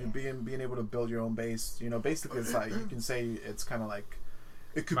being able to build your own base. You know, basically it's like, you can say it's kind of like,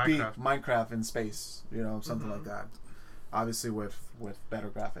 it could be Minecraft in space, you know, something like that. Obviously with better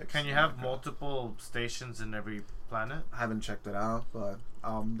graphics. Can you have multiple stations in every planet? I haven't checked it out, but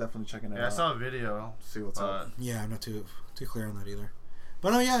I'm definitely checking it out. Yeah, I saw a video. See what's up. Yeah, I'm not too clear on that either.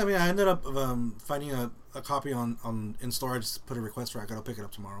 But I mean, I ended up finding a copy on in store. I just put a request for it. I gotta pick it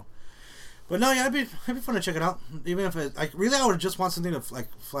up tomorrow. But no, yeah, it'd be fun to check it out. Even if I would just want something to like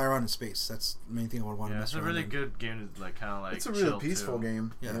fly around in space. That's the main thing I would want to mess around. It's a really good game to like kind of like. It's a really peaceful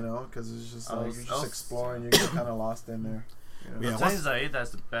game, you know, because it's just like you're just exploring. You get kind of lost in there. You know? Yeah, I'm telling Zaid, that's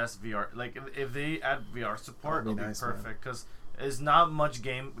the best VR. Like if they add VR support, it'll be perfect because it's not much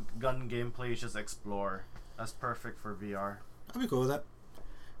gun gameplay. It's just explore. That's perfect for VR. I'd be cool with that.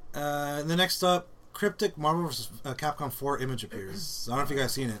 And the next up, cryptic Marvel vs. Capcom 4 image appears. I don't know if you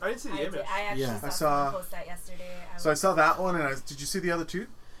guys seen it. I didn't see the image. I actually saw post that yesterday. I saw that one, and did you see the other two?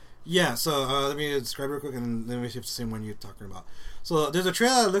 Yeah, so let me describe it real quick, and then we see if it's the same one you're talking about. So there's a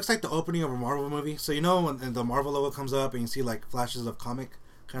trailer that looks like the opening of a Marvel movie. So you know when the Marvel logo comes up and you see like flashes of comic,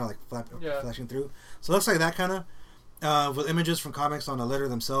 kind of like flashing through. So it looks like that kind of, with images from comics on the letter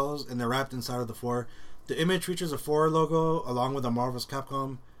themselves, and they're wrapped inside of the 4. The image features a 4 logo along with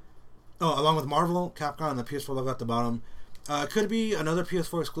along with Marvel, Capcom, and the PS4 logo at the bottom. Could be another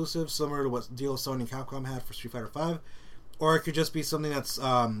PS4 exclusive, similar to what deal Sony and Capcom had for Street Fighter V, or it could just be something that's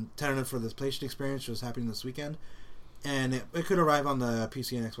tentative for this PlayStation experience, which is happening this weekend, and it could arrive on the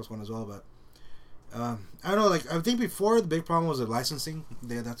PC and Xbox One as well. But I don't know. Like I think before, the big problem was the licensing.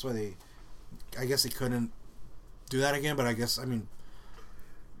 That's why I guess they couldn't do that again. But I guess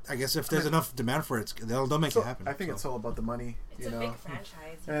if there's enough demand for it, they'll make it happen. I think it's all about the money. It's a big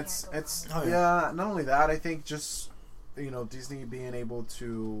franchise. And it's not only that. I think just Disney being able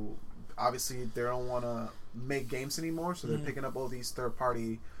to, obviously they don't want to make games anymore, so they're picking up all these third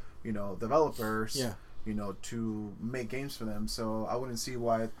party, developers. Yeah. To make games for them. So I wouldn't see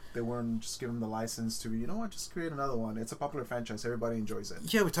why they wouldn't just give them the license to, just create another one. It's a popular franchise. Everybody enjoys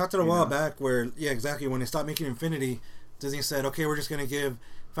it. Yeah, we talked a while back where, exactly, when they stopped making Infinity, Disney said, okay, we're just going to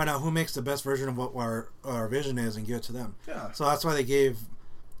find out who makes the best version of what our vision is and give it to them. Yeah. So that's why they gave,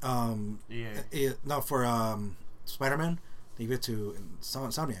 for Spider-Man, they gave it to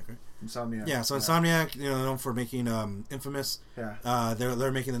Insomniac, right? Insomniac. Yeah, so Insomniac, known for making Infamous. Yeah.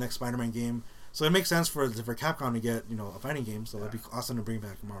 They're making the next Spider-Man game. So it makes sense for Capcom to get a fighting game. So it'd be awesome to bring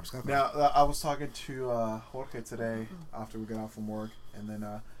back Marvel's Capcom. Now I was talking to Jorge today after we got out from work, and then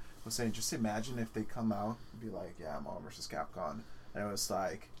was saying, just imagine if they come out and be like, Marvel vs. Capcom, and it was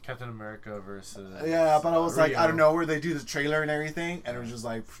like Captain America versus but I was Rio. Like, I don't know, where they do the trailer and everything, and it was just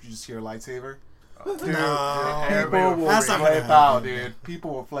like you just hear a lightsaber. Dude, people will flip out, dude.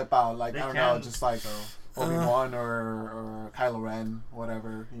 People will flip out. Like, I don't know, just like Obi-Wan or Kylo Ren,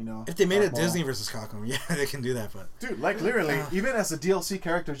 whatever, If they made it Disney versus Capcom, they can do that. But dude, like literally, even as a DLC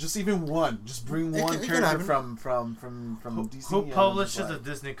character, just even one, just bring one character from DC. Who publishes the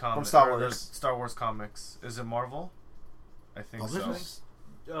Disney comics? From Star Wars. Star Wars comics. Is it Marvel? I think so.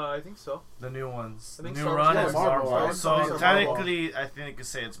 I think so. The new ones. I think new run is Marvel. So technically, Marvel. I think you could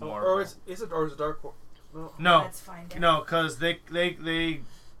say it's Marvel. Or is it Dark Horse? No, because they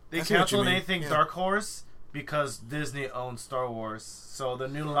canceled anything Dark Horse because Disney owns Star Wars. So the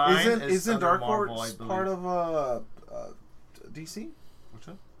new line isn't Dark Marvel, Horse part of DC? Which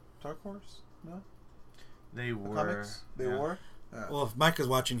one? Dark Horse? No. They were. Comics? They were. Well, if Mike is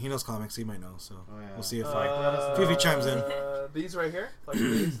watching, he knows comics. He might know. So we'll see if he chimes in. These right here, like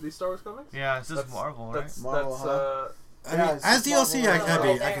these Star Wars comics. Yeah, it's just Marvel, right? As DLC,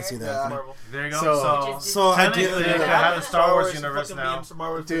 I can see that. Yeah. Marvel. There you go. So technically, they have a Star Wars universe now.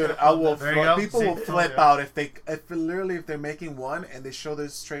 Dude, people will flip out if they're making one and they show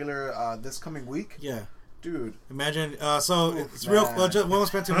this trailer this coming week. Yeah, dude. Imagine. It's real. We won't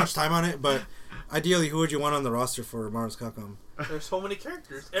spend too much time on it, but ideally, who would you want on the roster for Marvel's Capcom? There's so many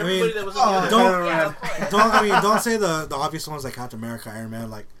characters. Everybody that was in the other. Don't say the obvious ones like Captain America, Iron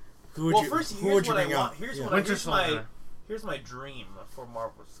Man. Like, who would you bring out? Here's my dream for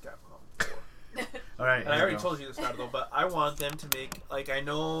Marvel's Capcom 4. All right. And I already told you this now, though, but I want them to make, like, I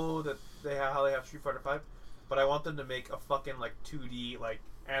know that they have Street Fighter V, but I want them to make a fucking, like, 2D, like,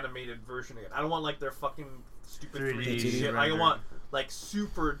 animated version again. I don't want, like, their fucking stupid 3D shit. I want, like,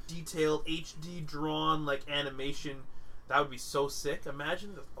 super detailed HD drawn, like, animation. That would be so sick.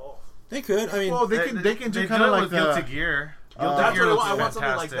 Imagine this. Oh. They could. I mean, well, they can do kind of like Guilty Gear. That's what I want. I want something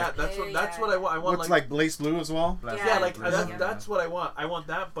fantastic. like that. That's what I want. I want What's like Blaze Blue as well? Yeah, like that's what I want. I want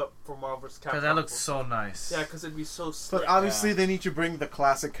that, but for Marvel vs. Capcom. Because that looks so nice. Yeah, because it'd be so slick. But obviously they need to bring the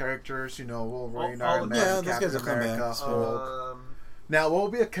classic characters, you know, Wolverine, Iron Man, those guys Captain will come back. America, Hulk. Now, what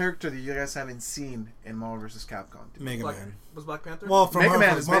will be a character that you guys haven't seen in Marvel vs. Capcom? Mega Man. Was Black Panther? Well, for Mega Man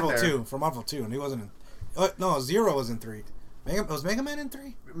Marvel, has been there. 2. For Marvel 2, and he wasn't in... no, Zero was in 3. Was Mega Man in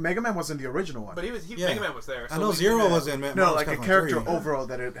 3? Mega Man was in the original one. But Yeah. Mega Man was there. I know Zero was in no, Marvel like a Capcom character 3. overall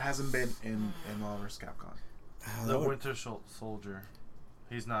that it hasn't been in Marvel vs. Capcom. The Winter Soldier.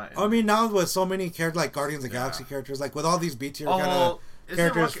 He's not. I mean, now with so many characters, like Guardians of the Galaxy characters, like with all these B-tier kind of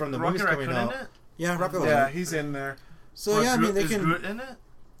characters from the movies coming out. Yeah, Rocket was Yeah, in. he's in there. So, yeah, I mean, they Is can... Groot in it?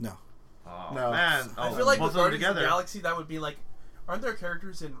 No. Oh, No. man. I feel like both with of them Guardians of the together. Galaxy, that would be like... Aren't there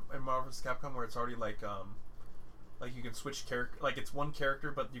characters in Marvel vs. Capcom where it's already like you can switch character... Like, it's one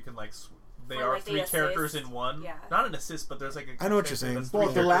character, but you can like... They Or, are like, the 3 characters assist. in one. Yeah. Not an assist, but there's like a... I know what you're character saying. that's Well, 3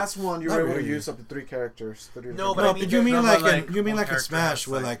 the characters. last one, you Not were able to really. use up to 3 characters. No, different but No, I characters. mean, but you mean no, like, but, like, you mean one like in character Smash has,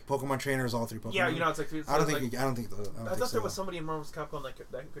 where like- like Pokemon trainers all 3 Pokemon? Yeah, you know, it's like... I don't think I thought so. there was somebody in Marvel vs. Capcom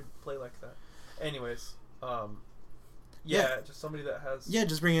that could play like that. Anyways, yeah, just somebody that has... Yeah,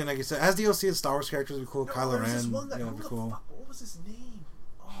 just bring in, like you said, as DLC, the Star Wars characters would be cool. No, Kylo there was this Ren, one guy- you know, would be who the cool. fuck- what was his name?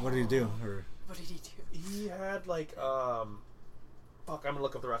 What did he do? Or... What did he do? He had like fuck, I'm gonna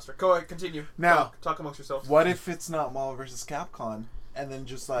look up the roster. Go ahead, continue. Now- talk amongst yourselves. What if it's not Marvel vs. Capcom, and then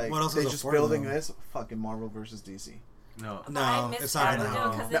just like What else they is it just for, building though? this fucking Marvel vs. DC? No. But No, I missed it's not that, gonna though,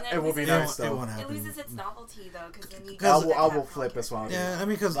 happen. 'cause then It will be It nice won't, though. it won't It happen. loses its novelty though, because then you I get will Capcom flip as well. Yeah, I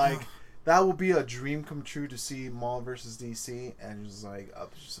mean, because Like that will be a dream come true to see Marvel vs. DC, and just like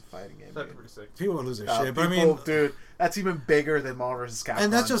it's just a fighting game. That'd be dude. pretty sick. people would lose their shit. But I People- mean, dude, that's even bigger than Marvel vs. Capcom.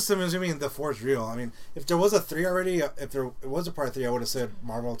 and that's just assuming the 4 is real. I mean, if there was a 3 already, if there was a part 3, I would have said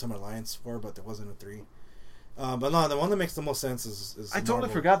Marvel Ultimate Alliance 4, but there wasn't a 3. But no, the one that makes the most sense is I totally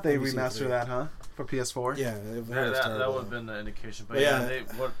Marvel forgot they MCU3. remastered that, huh? For PS4. Yeah, it was That terrible. would have been the indication. But But yeah,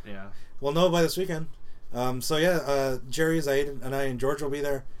 yeah. We'll know by this weekend. So yeah, Gerry, Zaid, and I and George will be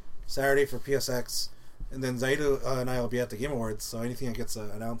there Saturday for PSX, and then Zaid and I will be at the Game Awards. So anything that gets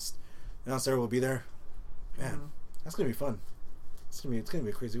announced there will be there. Man, that's gonna be fun. It's gonna be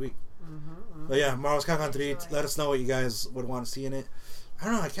a crazy week. But yeah, Marvel's Capcom 3. Let us know what you guys would want to see in it. I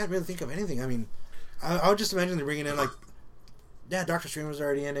don't know. I can't really think of anything. I mean, I would just imagine they're bringing in like, yeah, Doctor Strange was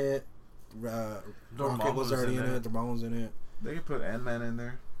already in it. Rocket was already in it. Dormammu was in it. They could put Ant-Man in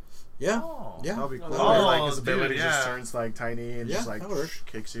there. Yeah, Oh. yeah. That'll be cool. Oh, Or, like his dude, ability yeah. just turns like tiny and Yeah, just like that works.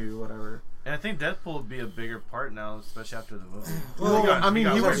 kicks you, whatever. And I think Deadpool would be a bigger part now, especially after the movie. Well, I mean,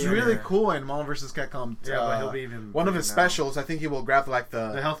 he was already in really there. cool in Marvel vs. Capcom. Yeah, but he'll be even one of bigger his now. specials. I think he will grab like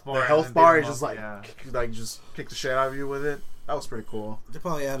the health bar. the and health then bar beat and him just up, like yeah. just kick the shit out of you with it. That was pretty cool. They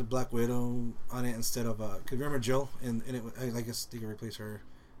probably added Black Widow on it instead of. Cause you remember Jill in it? I guess they could replace her.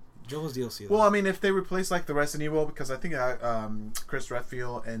 Jill was DLC. Though. Well, I mean, if they replace like the Resident Evil, because I think Chris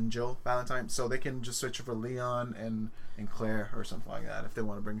Redfield and Jill Valentine, so they can just switch over Leon and Claire or something like that if they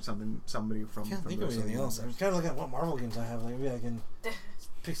want to bring somebody from. I can't from think the of anything Resident else. I'm Evil. kind of looking at what Marvel games I have. Like, maybe I can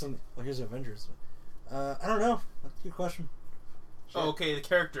pick some. Well, here's the Avengers. I don't know. That's a good question. Oh, okay, the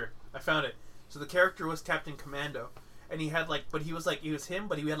character. I found it. So the character was Captain Commando, and he had like, but he was him,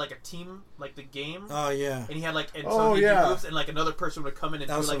 but he had like a team, like the game, Oh yeah. and he had like, and Oh, so he yeah. moves, and like another person would come in and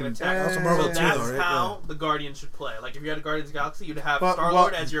That do was like an some- attack. That's what Marvel So too, that's though, right? how the Guardians should play. Like if you had a Guardians of the Galaxy, you'd have But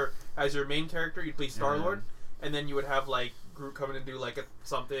Star-Lord what- as your main character. You'd play Star-Lord, Yeah. and then you would have like Groot coming and do like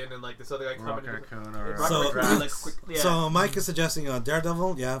something, and like this other guy coming Rocket and do Raccoon or So- like quick, yeah. So Mike is suggesting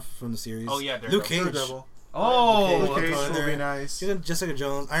Daredevil, yeah, from the series. Oh, yeah, Daredevil. Luke Cage. Daredevil. Oh, Luke okay. Cage Okay. will be nice. Even Jessica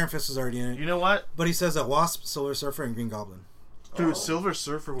Jones, Iron Fist is already in it. you know what? But he says that Wasp, Silver Surfer, and Green Goblin. Dude, Silver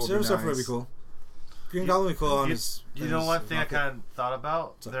Surfer will Silver be Surfer nice. would be cool. Green Goblin would be cool on You, his. you on know his one thing I rocket. kind of thought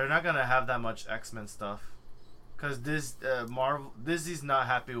about? So- They're not gonna have that much X-Men stuff, because Disney's not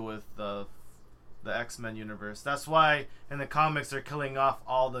happy with the X-Men universe. That's why in the comics they're killing off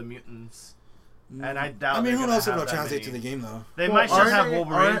all the mutants. And I doubt. I mean, they're who gonna knows if have it'll that translate many. to the game though. They Well, might just aren't have they-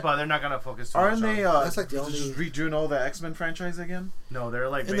 Wolverine, aren't- but they're not gonna focus too Aren't much they? on. That's like the just only- redoing all the X-Men franchise again? No, they're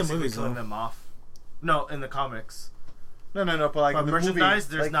like In the basically movies, killing though. them off. No, in the comics. No, but like But the merchandise,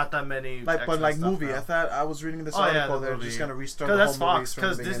 movie, there's like, not that many. But X-Men like stuff movie, now. I thought I was reading this Oh, yeah, article. the They're movie. just gonna restart Because the that's whole movies Fox. from the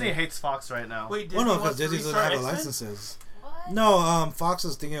Because Disney beginning. hates Fox right now. Wait, Oh no, wants because to Disney doesn't restart have the X-Men? licenses. What? No, Fox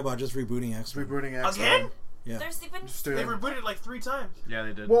is thinking about just rebooting X-Men. Rebooting X-Men. Again? Yeah. There's even. Just They doing- rebooted like 3 times. Yeah,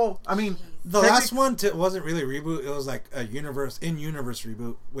 they did. Well, I mean, The last one wasn't really a reboot. It was like a universe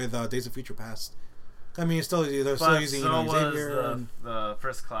reboot with Days of Future Past. I mean, they're still using Xavier. The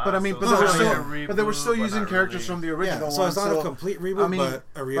first class. But I mean, they were still using characters from the original one. So it's not a complete reboot, but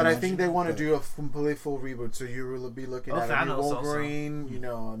a reimagining. But I think they want to do a completely full reboot. So you will be looking at a new Wolverine,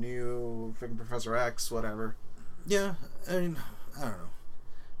 a new freaking Professor X, whatever. Yeah, I mean, I don't know.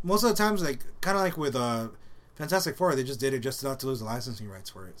 Most of the times, like kind of like with Fantastic Four, they just did it just not to lose the licensing rights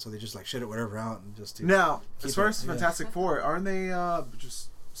for it. So they just like shit it whatever out and just. Now, as far as Fantastic Four, aren't they just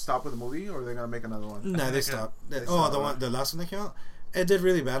stop with the movie, or are they gonna make another one? No, they stopped. The last one they came out, it did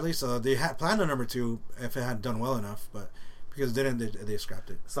really badly. So they had planned on number 2 if it had done well enough, but because it didn't, they scrapped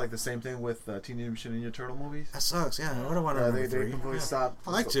it. It's like the same thing with Teenage Mutant Ninja Turtle movies. That sucks. Yeah, I would have wanted number 3. They completely stopped.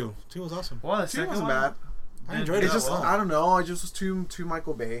 I like 2. 2 was awesome. Well, the 2 second wasn't one, bad. I enjoyed it. I don't know. I just was too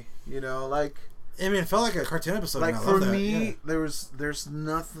Michael Bay. Like. I mean, it felt like a cartoon episode. Like for me, there's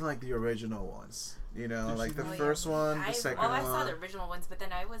nothing like the original ones. Like the first one, the second one. I saw the original ones, but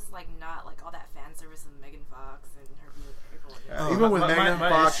then I was like not like all that fan service of Megan Fox and her boobs. Even with Megan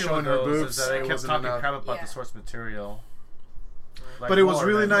Fox showing her boobs, they kept talking crap about the source material. Like, but it was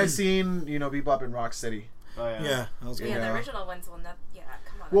really nice seeing Bebop and Rocksteady. Oh, yeah, that was good. Yeah, the original ones will not. Yeah,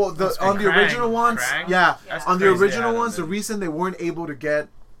 come on. Well, on the original ones, on the original ones, the reason they weren't able to get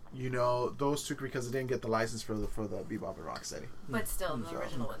those 2 because they didn't get the license for the Bebop and Rocksteady. But still, the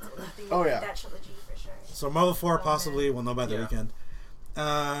original ones will nothing. That trilogy for sure. So Marvel 4 possibly will know by the weekend.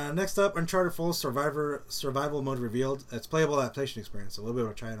 Next up, Uncharted 4 Survival Mode revealed. It's playable at PlayStation Experience, so we'll be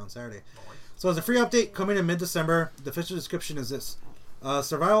able to try it on Saturday. So it's a free update coming in mid-December. The official description is this.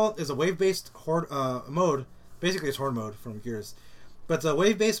 Survival is a wave-based horde mode. Basically, it's horde mode from Gears. But it's a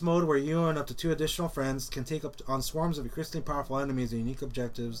wave-based mode where you and up to 2 additional friends can take up on swarms of increasingly powerful enemies and unique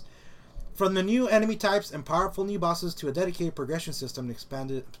objectives. From the new enemy types and powerful new bosses to a dedicated progression system and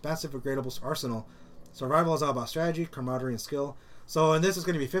expansive upgradable arsenal, Survival is all about strategy, camaraderie, and skill. So in this, it's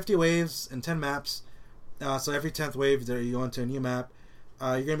going to be 50 waves and 10 maps. So every 10th wave, you go into a new map.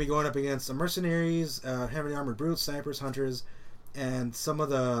 You're going to be going up against some mercenaries, heavily armored brutes, snipers, hunters, and some of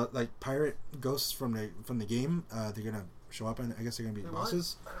the pirate ghosts from the game. They're going to show up, and I guess they're going to be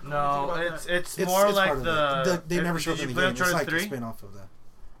bosses. No, it's more like they never show up in the game. It's like a spin-off of that.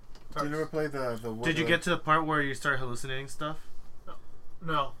 Did you never play the Did you get to the part where you start hallucinating stuff?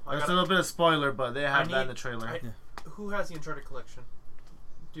 No. There's a little bit of spoiler, but they have that in the trailer. Who has the Uncharted collection?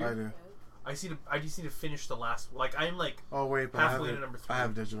 I do. I just need to finish the last. I'm halfway to number 3. I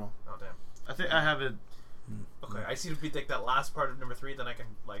have digital. Oh damn. I think I have it. Okay, I see to be that last part of number 3. Then I can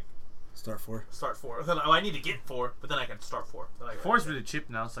start 4. Then I need to get 4, but then I can start 4. 4 is really cheap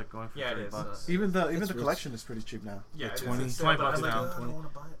now. It's like going for $30. Even the collection is pretty cheap now. Yeah, $20 $20 now. I don't want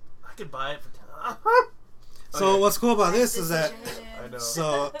to buy it. I could buy it for $10. So what's cool about this is that I know.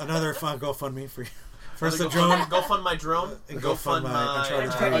 so another fun GoFundMe for you. First the drone. Go fund my drone and go fund my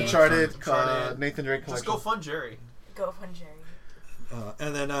Uncharted Nathan Drake collection. Just go fund Jerry. Go fund Jerry.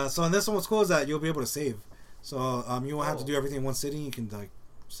 And then so in this one, what's cool is that you'll be able to save. So you won't have to do everything in one sitting. You can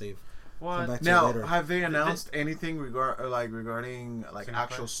save. What? Now, have they announced anything regarding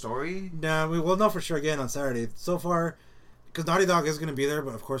actual story? No, we will know for sure again on Saturday. So far, because Naughty Dog is going to be there,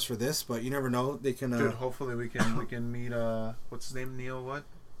 but of course for this. But you never know. They can. Dude, hopefully we can meet what's his name? Neil what?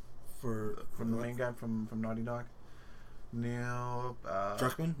 From the main guy from Naughty Dog. Neil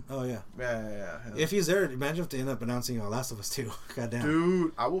Druckmann? Oh yeah. Yeah. If he's there, imagine if they end up announcing Last of Us 2. Goddamn.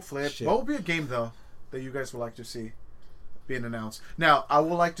 Dude, I will flip. Shit. What would be a game though that you guys would like to see being announced? Now, I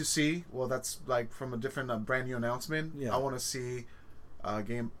would like to see. Well, that's from a different brand new announcement. Yeah. I want to see a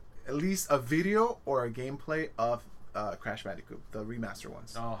game, at least a video or a gameplay of Crash Bandicoot, the remaster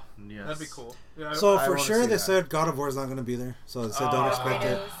ones. Oh, yes. That'd be cool. Yeah, So for sure, they said God of War is not going to be there. So they said don't expect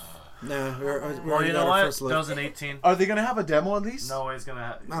it. No, well, you know what? 2018. Are they gonna have a demo at least? No, it's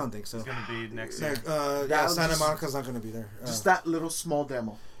gonna. I don't think so. It's gonna be next year. Santa Monica's not gonna be there. Just that little small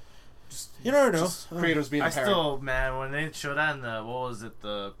demo. You never know. Kratos being. I still, man, when they showed that in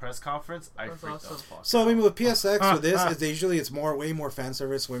the press conference, I freaked out. So I mean, with PSX with this, it's way more fan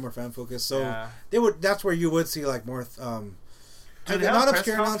service, way more fan focused. So that's where you would see more. Not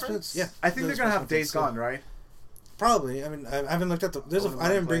obscure announcements. Yeah, I think they're gonna have Days Gone, right? Probably. I mean, I haven't looked at I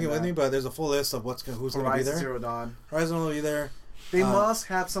didn't bring it with me, but there's a full list of who's going to be there. Zero Dawn. Horizon will be there. They must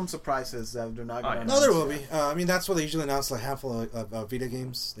have some surprises that they're not going to announce. No, there will be. I mean, that's what they usually announce, a handful of Vita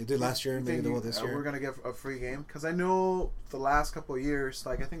games. They did last year, maybe they will this year. We're going to get a free game? Because I know the last couple of years,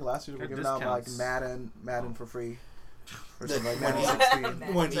 I think last year we were giving out Madden for free. Versus like When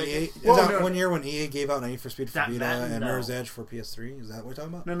 960. When EA, is Well, that no. 1 year when EA gave out Need for Speed for That Vita Madden, and no. Mirror's Edge for PS3? Is that what you're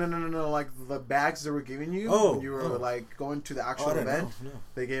talking about? No. Like the bags they were giving you Oh, when you were like going to the actual I didn't event. know. No.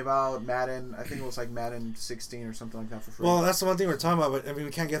 They gave out Madden. I think it was like Madden 16 or something like that for free. Well, that's the one thing we're talking about. But I mean,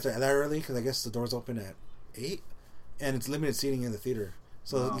 we can't get there that early because I guess the doors open at 8, and it's limited seating in the theater.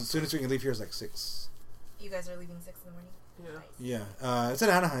 So as soon as we can leave here is like 6. You guys are leaving 6 in the morning? Yeah. Nice. Yeah, it's in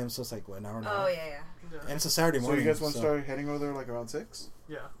Anaheim, so it's like what, an hour and a half. Oh, yeah. And it's a Saturday so morning. you guys want to start heading over there like around 6?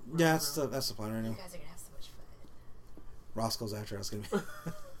 Yeah. Yeah, that's the plan right You now. guys are going to have so much fun. Roscoe's after us gonna be.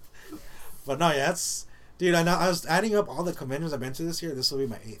 But no, yeah, it's dude. I was adding up all the conventions I've been to this year. This will be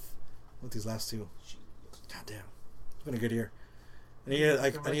my 8th with these last 2. God damn, it's been a good year. I need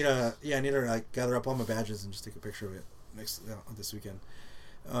to like gather up all my badges and just take a picture of it this weekend.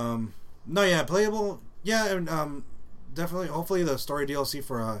 No, yeah, playable. Yeah, and definitely. Hopefully, the story DLC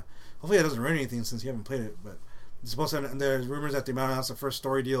for hopefully it doesn't ruin anything since you haven't played it. But it's supposed to. There's rumors that they might announce the first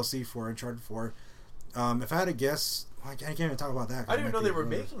story DLC for Uncharted 4. If I had to guess, I can't even talk about that. I didn't know they were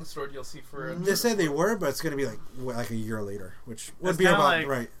making store DLC for. They said they were, but it's going to be like a year later, which would It's be kinda about like,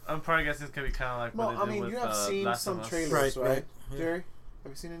 right. I'm probably guessing it's gonna be kind of like. Well, what I they did mean, with, you have seen Last some of Us. trailers, Right. Yeah. Jerry?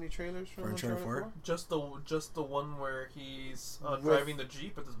 Have you seen any trailers from For Uncharted 4? Just the one where he's With- driving the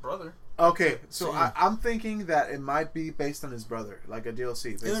Jeep with his brother. Okay, so Yeah. I'm thinking that it might be based on his brother, like a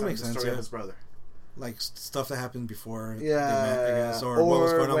DLC based that on the makes sense, story yeah. of his brother. Like stuff that happened before. Yeah, they met, I guess, or what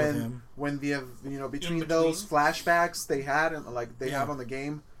was going on when with him. when the between between? those flashbacks they had and like they Yeah. have on the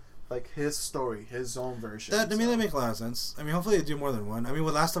game, like his story, his own version. That so. that make a lot of sense. I mean, hopefully they do more than one. I mean,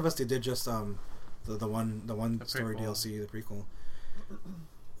 with Last of Us, they did just the one story prequel. DLC, the prequel.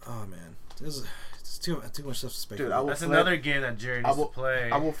 Oh man, it's too much stuff to speculate. Dude, I will That's flip- another game that Jerry needs to play.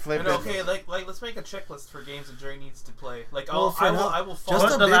 I will flip And it. okay, like let's make a checklist for games that Jerry needs to play. Like Well, for now, I will just follow. a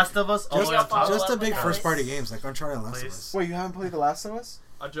Put The big- Last of Us all the way on top. just the up big with that first party list. games like Uncharted and Last of Please. Us. Wait, you haven't played The Last of Us?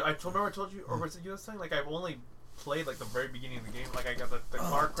 Remember I told you, or was it you that saying? Like I've only played like the very beginning of the game. Like I got the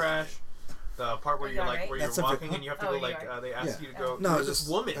car crash, the part where Oh, you're yeah, like right? where That's you're a walking bit- and you have to Oh, go you like are. they ask Yeah. you to go. No, There's just this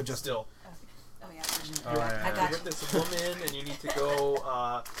woman adjust it. still. Oh, yeah. Oh, yeah. I You got have this woman and you need to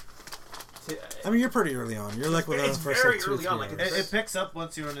go. I mean, you're pretty early on. You're like within the It's first very like 2 early on, 3 like, hours. It picks up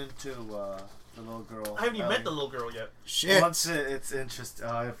once you run into the little girl. I haven't even Ellie. met the little girl yet. Shit. Once it's interesting. Oh,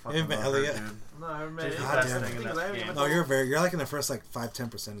 I fucking haven't met love Ellie her, yet? dude. No, I haven't met She's any the of best that. thing in The that thing is, I haven't game. even No, met you're like in the first like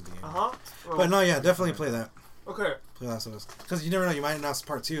 5-10% of the game. the- But no, yeah, definitely play that. Okay. Play Last of Us because you never know. You might announce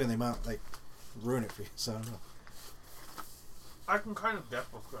part 2 and they might like ruin it for you. So I don't know. I can kind of guess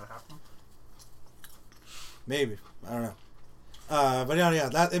what's gonna happen. Maybe, I don't know. But yeah,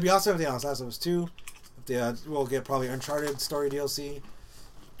 that it'd be awesome if they announced Last of Us 2. If they we'll get probably Uncharted story DLC.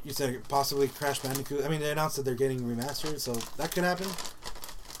 You said possibly Crash Bandicoot. I mean, they announced that they're getting remastered, so that could happen.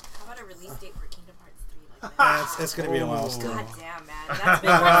 How about a release date for Kingdom Hearts 3? Like that? It's gonna be a while still. God damn, man. That's been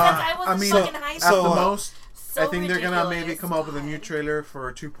since I was I mean, fucking high At school. the most, So I think they're gonna maybe ridiculous. come up with a new trailer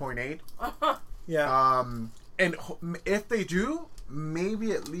for 2.8. Yeah. And if they do,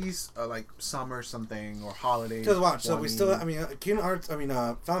 maybe at least like summer something or holiday. Because watch, so we 20. still. I mean, Kingdom Hearts. I mean,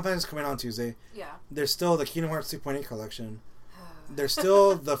 Final Fantasy's coming out on Tuesday. Yeah. There's still the Kingdom Hearts 2.8 collection. There's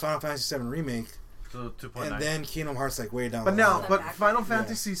still the Final Fantasy 7 remake, So 2.9. and then Kingdom Hearts like way down. But the now, line. but Back Final end.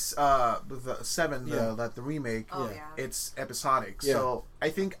 Fantasy's the 7, Yeah. the remake, Oh, Yeah. yeah. it's episodic. Yeah. So I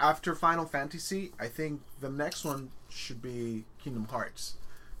think after Final Fantasy, I think the next one should be Kingdom Hearts,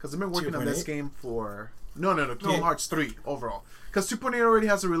 because they've been working on this 2.8? game for Kingdom No. Hearts 3 overall. Because 2.8 already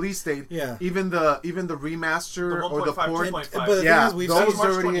has a release date. Yeah. Even the remaster The or the 1.5, port. 2.5. But the Yeah, thing is, we've those seen, March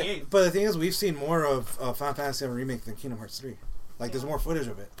already. 28th. but the thing is, we've seen more of Final Fantasy 7 remake than Kingdom Hearts 3. Like, there's more footage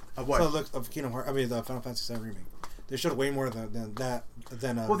of it. Of what? So look, of Kingdom Hearts. I mean, the Final Fantasy 7 remake. They showed way more than that. Well, they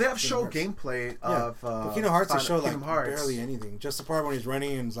have Kingdom show Hearts. gameplay Yeah. of. But Kingdom Hearts, they Final- showed like Kingdom Hearts. barely anything. Just the part when he's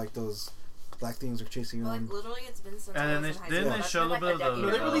running and like those black things are chasing Well, him. like, literally, it's been since And I then was in they- high didn't school. they That's show a been, like, little bit of decade No,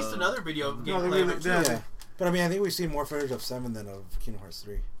 they the- ago. released another video No, gameplay. they really of it, too. did. Yeah. But I mean, I think we've seen more footage of 7 than of Kingdom Hearts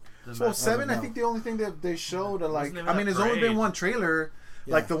 3. Well, 7, I know. think the only thing that they showed, like, Wasn't even I mean, a there's only been parade. one trailer,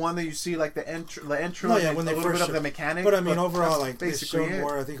 Yeah. like the one that you see, like the intro, No, yeah, and when a they little first bit of the showed- mechanic. But I mean, overall, that's like they basically showed it.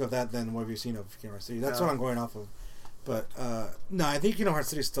 more, I think, of that than what we've seen of Kingdom Hearts 3. That's Yeah. what I'm going off of. But no, I think Kingdom Hearts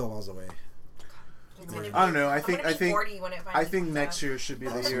 3 is still miles away. It's gonna be- I don't know. I I'm think gonna be 40 when it I finally think comes next out. year should be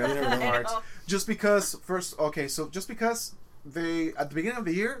the I year of know. Kingdom Hearts. I know. Just because just because they at the beginning of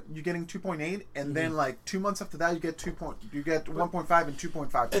the year you're getting 2.8, and then like 2 months after that you get 1.5 and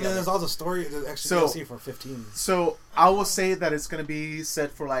 2.5. And then there's all the story, the extra So- DLC for 15. So I will say that it's gonna be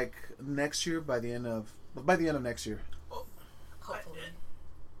set for like next year by the end of next year. Hopefully.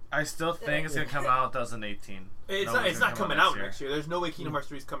 I still think it's gonna come out 2018. It's No, not. It's gonna not come coming out out next year. There's no way Kingdom Hearts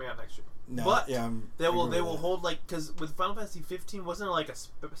 3 is coming out next year. No, but yeah, they will hold like because with Final Fantasy 15 wasn't there like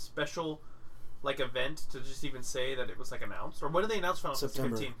a special like event to just even say that it was like announced, or when did they announce Final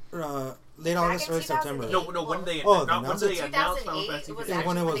Fantasy 15? Late August, early September. No. When did they? Oh, when did they announce 2008 Final Fantasy 15? Yeah,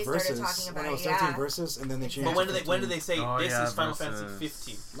 when it was started Versus. talking When about it was it, 13 yeah. Versus, and then they changed. But when to did 15. they say this is Final Fantasy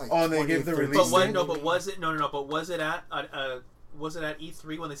 15? Like and they gave the 2013. release But date. but was it no? But was it at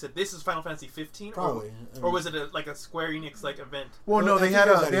E3 when they said this is Final Fantasy 15? Probably. Or was it like a Square Enix like event? Well, Well, no, I they think it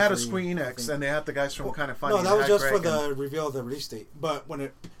was had a at E3, Square I Enix, think. and they had the guys from Kind of Funny. No, that was just for Greg the reveal of the release date. But when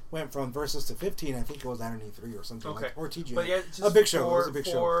it went from Versus to 15, I think it was at an E3 or something. Okay. Like, or TGA. But yeah, just a big show. It was a For big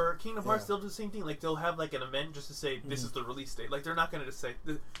show. Kingdom Hearts, Yeah. they'll do the same thing. Like they'll have like an event just to say this is the release date. Like they're not going to just say.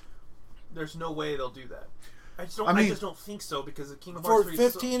 There's no way they'll do that. I just don't think so because the Kingdom Hearts For 3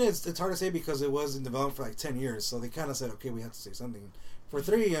 15, it's hard to say because it was in development for like 10 years. So they kind of said, okay, we have to say something. For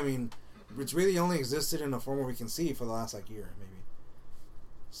 3, I mean, it's really only existed in a form where we can see for the last like year, maybe.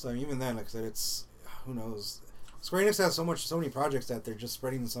 So even then, like I said, it's who knows. Square Enix has so many projects that they're just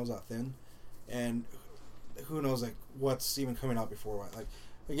spreading themselves out thin, and who knows like what's even coming out before what. Like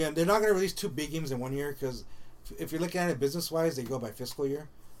again, they're not going to release 2 big games in 1 year because if you're looking at it business wise, they go by fiscal year,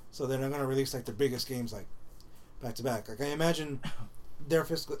 so they're not going to release like the biggest games like back to back. Like I imagine their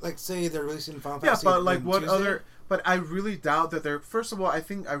fiscal, like say they're releasing Final Fantasy. Yeah, but like what Tuesday. other? But I really doubt that they're. First of all, I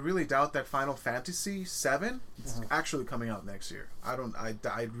really doubt that Final Fantasy 7 is actually coming out next year. I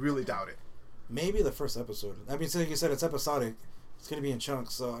really doubt it. Maybe the first episode. I mean, so like you said, it's episodic. It's going to be in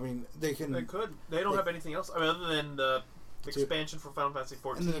chunks. So I mean, they can. They could. They don't have anything else. I mean, other than the expansion for Final Fantasy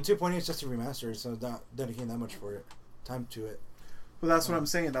 14. And then the 2.8 is just a remaster, so it's not dedicating that much for it. Time to it. But that's what I'm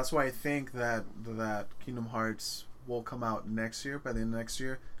saying. That's why I think that Kingdom Hearts will come out next year, by the end of next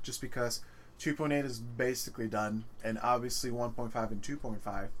year, just because 2.8 is basically done, and obviously 1.5 and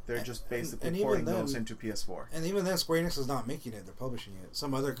 2.5, they're just basically and porting even then, those into PS4. And even then, Square Enix is not making it; they're publishing it.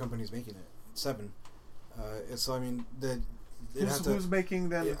 Some other company's making it. 7. So I mean, Who's making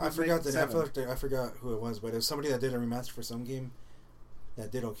them? I forgot that. I forgot who it was, but it was somebody that did a remaster for some game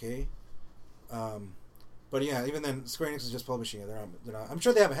that did okay. But yeah, even then, Square Enix is just publishing it. They're not. I'm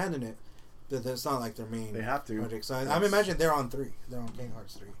sure they have a hand in it. But it's not like their main. They have to. Project. So I'm imagining they're on 3. They're on Kingdom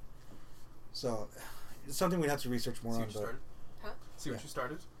Hearts 3. So it's something we'd have to research more on. See what you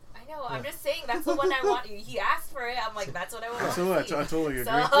started? I know. I'm just saying that's the one I want. He asked for it. I'm like, that's what I want. I totally agree.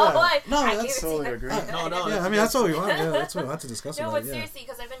 So, yeah. No, I that's gave it to totally him. agree. No. Yeah, I mean that's what we want. Yeah, that's what we want to discuss. No, about but it, yeah. seriously,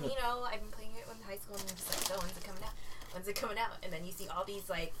 because I've been playing it in high school, and I'm just like, oh, when's it coming out? When's it coming out? And then you see all these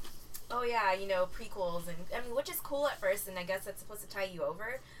like, oh yeah, prequels, and I mean, which is cool at first, and I guess that's supposed to tie you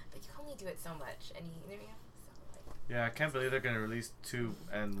over, but you can only do it so much, and Yeah, I can't believe they're gonna release 2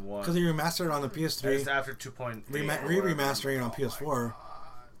 and 1. Because they remastered it on the PS3. It's after 2.8. Remastering it on PS4.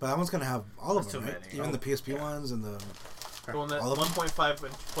 But that one's gonna have all of That's them, too right? many. Even the PSP ones and the Going that all of them? 1.5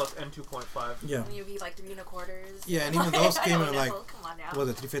 and plus and 2.5. Yeah. And you'd be like 3 1/4. Yeah, and even those I came don't in know. like Come on now. was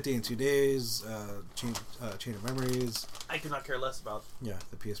it 350 in 2 days? Chain of Memories. I could not care less about. Yeah,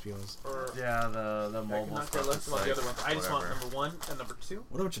 the PSP ones. Or Yeah, the I could mobile not care stuff. less is about the like, other ones. I just want whatever. number 1 and number 2,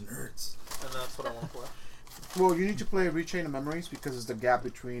 What a bunch of nerds. and that's what I want to play. Well, you need to play Rechain of Memories because it's the gap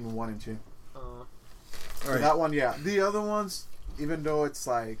between 1 and 2. All So right. that one, yeah. The other ones, even though it's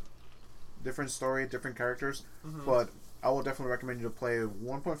like different story, different characters, but I will definitely recommend you to play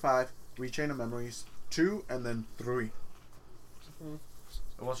 1.5, Rechain of Memories, 2, and then 3.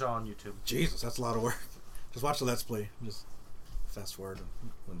 Watch it on YouTube. Jesus, that's a lot of work. Just watch the Let's Play. Just fast forward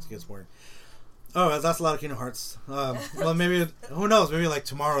when it gets boring. Oh, that's a lot of Kingdom Hearts. Well, maybe, who knows? Maybe like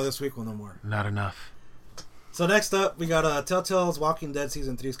tomorrow, this week, we'll know more. Not enough. So next up, we got Telltale's Walking Dead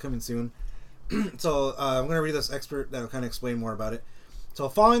Season 3 is coming soon. So I'm going to read this expert that will kind of explain more about it. So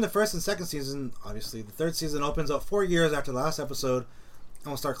following the first and second season, obviously, the third season opens up 4 years after the last episode, and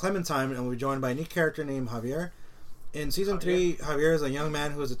we'll start Clementine, and we'll be joined by a new character named Javier. In Season 3, Javier is a young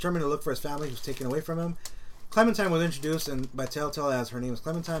man who is determined to look for his family who's taken away from him. Clementine was introduced by Telltale as her name is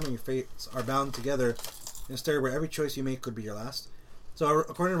Clementine, and your fates are bound together in a story where every choice you make could be your last. So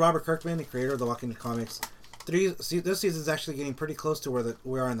according to Robert Kirkman, the creator of the Walking Dead comics, this season is actually getting pretty close to where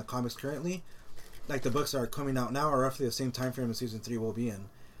we are in the comics currently. Like the books that are coming out now are roughly the same time frame as Season 3 will be in.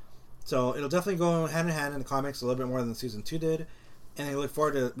 So it'll definitely go hand in hand in the comics a little bit more than Season 2 did. And I look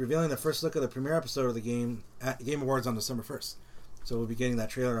forward to revealing the first look of the premiere episode of the game at Game Awards on December 1st. So we'll be getting that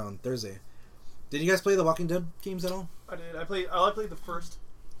trailer on Thursday. Did you guys play the Walking Dead games at all? I did. I played the first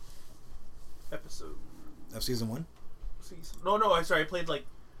episode Of Season 1? season. No. I'm sorry. I played like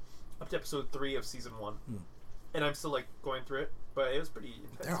up to episode 3 of Season 1, and I'm still like going through it. But it was pretty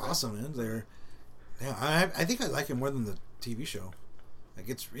intense. They're awesome, man. I think I like it more than the TV show. Like,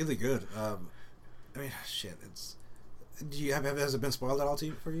 it's really good. I mean, shit, Do you has it been spoiled at all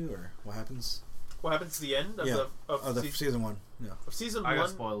for you, or what happens? What happens to the end of the season 1? Yeah. Of season I 1. got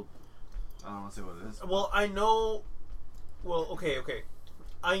spoiled. I don't want to say what it is. Well, I know. Well, okay.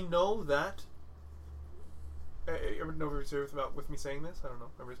 I know that. Ever know with me saying this? I don't know.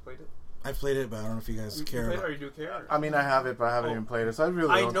 Everybody's played it. I've played it, but I don't know if you guys care. You played it, or you do care? I mean, I have it, but I haven't even played it, so I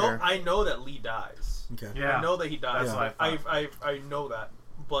really don't care. I know that Lee dies. Okay. Yeah. I know that he dies. That's what I thought. I know that,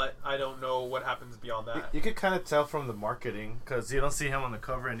 but I don't know what happens beyond that. You could kind of tell from the marketing because you don't see him on the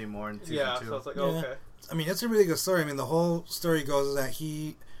cover anymore in season 2. So it's like, okay. I mean, it's a really good story. I mean, the whole story goes that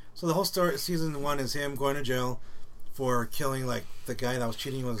so the whole story, season 1 is him going to jail for killing like the guy that was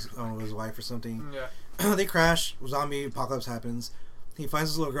cheating on his wife or something. Yeah. They crash. Zombie apocalypse happens. He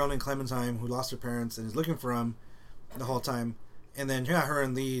finds this little girl named Clementine who lost her parents and is looking for him the whole time. And then her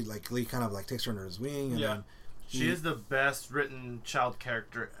and Lee kind of like takes her under his wing. And then she is the best written child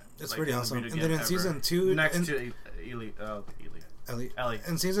character. It's pretty awesome. And then in season 2, next to Ellie.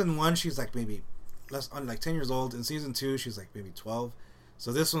 In season 1, she's like maybe like 10 years old. In season 2, she's like maybe 12.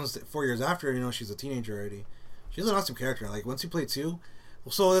 So this one's 4 years after. She's a teenager already. She's an awesome character. Like once you play 2,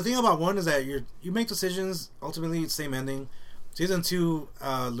 so the thing about 1 is that you make decisions. Ultimately, it's same ending. Season 2,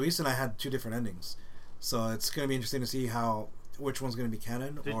 Luis and I had 2 different endings, so it's going to be interesting to see which one's going to be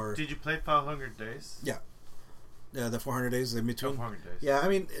canon. Did you play 500 Days? Yeah. The 400 days in between. 400 Days. Yeah, I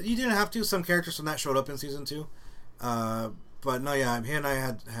mean, you didn't have to. Some characters from that showed up in season 2. But no, yeah, he and I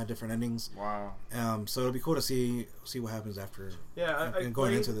had different endings. Wow. So it'll be cool to see what happens after. Yeah, and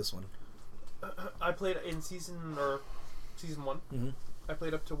going into this one. I played in season 1. Mm-hmm. I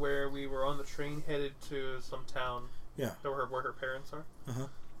played up to where we were on the train headed to some town. Yeah. Where her parents are.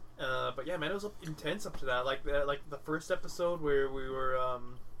 Uh-huh. But yeah, man, it was intense up to that. Like the first episode where we were.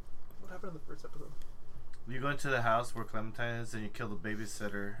 What happened in the first episode? You go into the house where Clementine is, and you kill the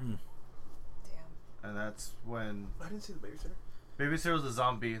babysitter. Mm. Damn. And that's when I didn't see the babysitter. Babysitter was the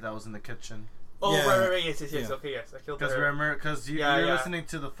zombie that was in the kitchen. Oh, Yeah. right. Yes. Yeah. Okay, yes. I killed her. Because remember, you were listening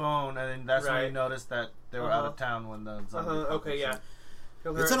to the phone, and then that's when you noticed that they were out of town when the zombie. Okay, yeah.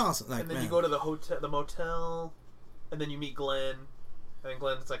 Killed her. It's an awesome. And then you go to the motel, and then you meet Glenn. And then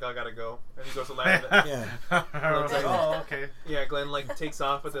Glenn's like, I gotta go. And he goes to Atlanta. Yeah. I was like, oh, okay. Yeah, Glenn takes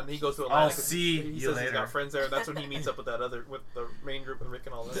off, but then he goes to Atlanta. I'll see he you says later. He's got friends there. That's when he meets up with the main group with Rick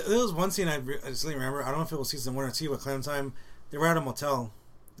and all that. There was one scene I just remember. I don't know if it was season 1 or 2 with Clementine. They were at a motel.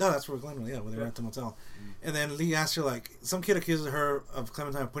 No, that's where Glenn was. Yeah, when they were at the motel. And then Lee asked her, like, some kid accuses her of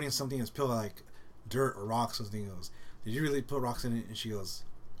Clementine putting something in his pill, like dirt or rocks or something. He goes, "Did you really put rocks in it?" And she goes,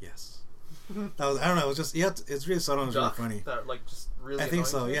 "Yes." That was, I don't know. It was just it's really subtle. It's really funny. That just really. I think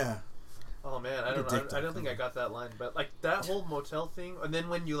so. thing. Yeah. Oh man, I don't know. I don't think I got that line, but like that whole motel thing, and then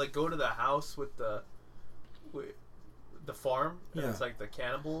when you like go to the house with the farm, and it's like the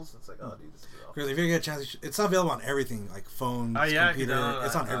cannibals. It's like, oh, dude, this is awful. Because if you get a chance, it's not available on everything, like phone, computer.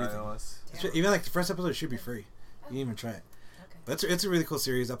 It's on everything. Even like the first episode should be free. You can even try it. Okay. But it's a really cool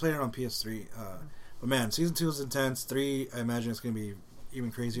series. I played it on PS3. But man, season 2 is intense. 3, I imagine it's going to be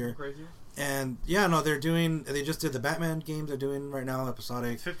even crazier. And yeah, no, they just did the Batman games they're doing right now,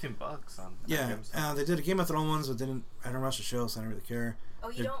 episodic. It's $15 on. Yeah, they did a Game of Thrones ones, but I didn't watch the show, so I don't really care. Oh,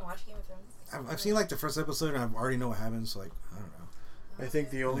 you don't watch Game of Thrones? I've seen like the first episode, and I already know what happens. So like, I don't know. I think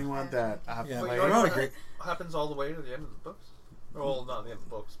the only one that I've played. What happens all the way to the end of the books? Well, not the end of the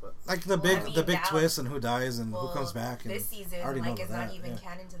books, but like the big twist and who dies and who comes back. And this season, like, it's not even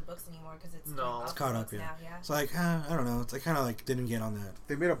canon to the books anymore because it's caught up. Now, So like, I don't know. It's like kind of like didn't get on that.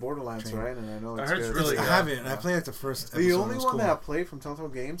 They made a Borderlands, right? And I know it's good. Really I haven't. I played like the first. The only one that I played from Telltale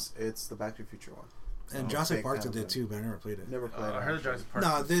Games, it's the Back to the Future one. And Jurassic Park did too, but I never played it. Never played it. I heard Jurassic Park.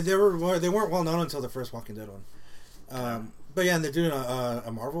 No, they weren't well known until the first Walking Dead one. But yeah, and they're doing a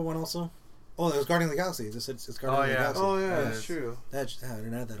Marvel one also. Oh, there's Guardians of the Galaxy. It's Guardians of the Galaxy. Oh yeah, that's true. I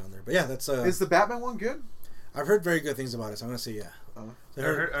didn't add that on there, but yeah, that's. Is the Batman one good? I've heard very good things about it, so I'm gonna say yeah. I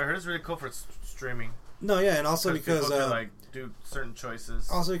heard it's really cool for streaming. No, yeah, and also because people can, like do certain choices.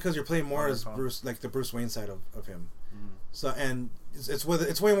 Also because you're playing more as Bruce, like the Bruce Wayne side of him. So and it's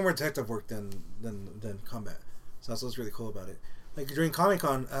way more detective work than combat. So that's what's really cool about it. Like during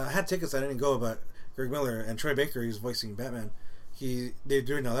Comic-Con, I had tickets, I didn't go, but Greg Miller and Troy Baker, he's voicing Batman. They're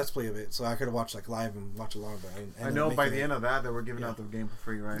doing a Let's Play of it, so I could have watched like live and watch along. But I know by the end of that, they were giving out the game for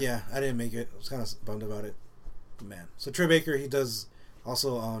free, right? Yeah, I didn't make it. I was kind of bummed about it. But man, so Troy Baker, he does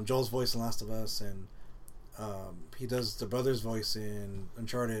also Joel's voice in Last of Us, and he does the brother's voice in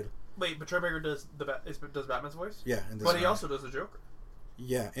Uncharted. Wait, but Troy Baker does Batman's voice? Yeah, but he also does the Joker.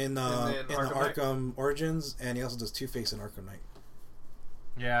 Yeah, in the Arkham Origins, and he also does Two-Face in Arkham Knight.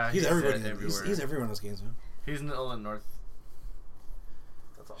 Yeah, he's everybody. He's everyone in those games, man. He's in the Nolan North.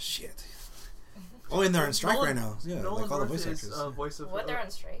 That's all. Shit. Oh, and they're on strike right now. Yeah, Nolan like all the North voice is, actors. voice of, What, they're on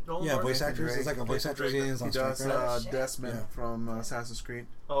strike? Nolan Yeah, North? voice actors. It's like a voice actors union on He strike does right now. Desmond Yeah. from Assassin's Creed.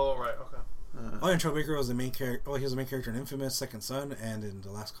 Oh, right, okay. Oh, and Troy Baker was the main character. Well, he was the main character in Infamous, Second Son, and in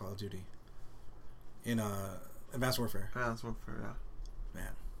the last Call of Duty. In Advanced Warfare. Advanced Warfare, yeah.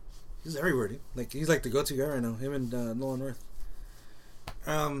 Man, he's everywhere, dude. Like he's like the go-to guy right now. Him and Nolan North.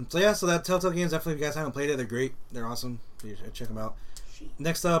 So that Telltale games, definitely if you guys haven't played it, they're great. They're awesome. You should check them out.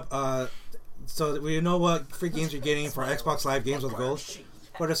 Next up, so we know what free games you're getting for Xbox Live Games with Gold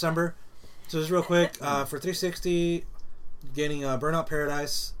for December. So just real quick, for 360, getting Burnout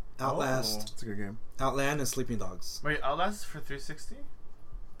Paradise, Outlast, It's a good game. Outland, and Sleeping Dogs. Wait, Outlast is for 360?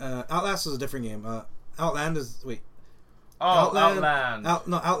 Outlast is a different game. Outland is Outland.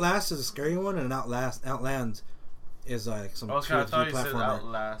 Outlast is a scary one, and Outland is like some I thought you said platformer.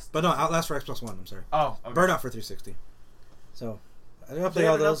 Outlast. But no, Outlast for Xbox One. I'm sorry. Oh, okay. Burnout for 360. So I think I'll They play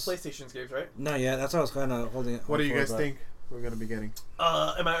all have enough those. PlayStation's games, right? No, yeah, that's what I was kind of holding. What do you guys think we're going to be getting?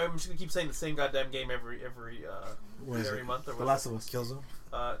 I'm just gonna keep saying the same goddamn game every What is every it? month or The what? Last of Us. Killzone.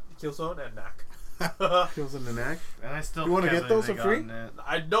 Killzone and Knack. Kills in the Knack. And I still You wanna can't get those believe for they free? gotten it.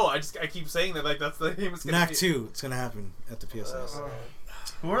 I know. I keep saying that like that's the game. It's gonna Knack be. 2. It's gonna happen at the PSS.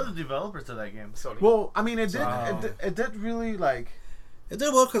 Who are the developers of that game? Sony. Well, I mean, it did. Wow. It did really like. It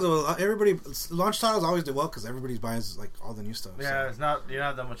did well because everybody launch titles always did well because everybody's buying like all the new stuff. Yeah, so. it's not. You don't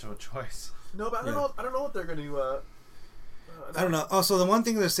have that much of a choice. No, but I don't Yeah. know. I don't know what they're gonna. I don't know. Oh, so the one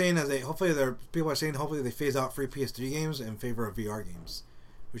thing they're saying is people are saying hopefully they phase out free PS3 games in favor of VR games,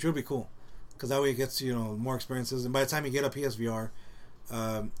 which would be cool because that way it gets more experiences. And by the time you get a PSVR,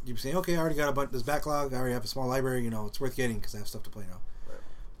 you're saying, okay, I already got a bunch this backlog. I already have a small library. It's worth getting because I have stuff to play now.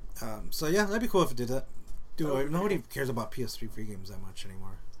 Right. So yeah, that'd be cool if it did that. Nobody cares about PS3 free games that much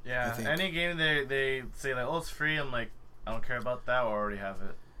anymore. Yeah, any game they say like, oh, it's free. I'm like, I don't care about that. Or I already have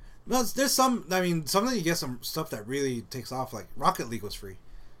it. No, there's some. I mean, sometimes you get some stuff that really takes off. Like Rocket League was free,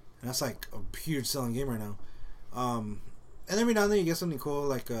 and that's like a huge selling game right now. And every now and then you get something cool.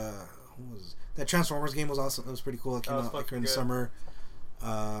 Like that Transformers game was awesome. It was pretty cool. It came out like in the summer.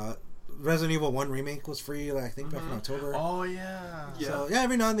 Resident Evil 1 remake was free. I think back in October. Oh yeah. So yeah,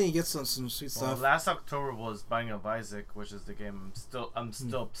 every now and then you get some sweet stuff. Last October was Binding of Isaac, which is the game I'm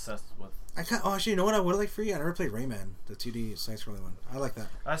still obsessed with. Actually, you know what I would like free? I never played Rayman, the 2D side-scrolling one. I like that.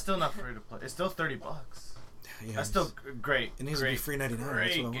 That's still not free to play. It's still $30. Yeah, That's still great. It needs to be free 99. Great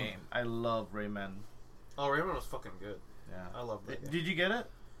That's what I want. game. I love Rayman. Oh, Rayman was fucking good. Yeah, I love that game. Did you get it?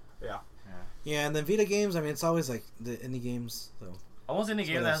 Yeah. Yeah, and then Vita games. I mean, it's always like the indie games. So Almost any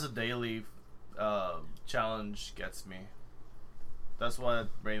game that has a daily challenge gets me. That's what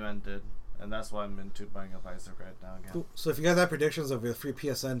Rayman did, and that's why I'm into Binding of Isaac right now again. cool. So if you guys have predictions of your free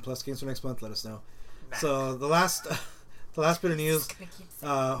PSN Plus games for next month, let us know. So the last bit of news,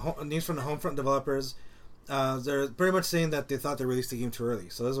 news from the Homefront developers, they're pretty much saying that they thought they released the game too early.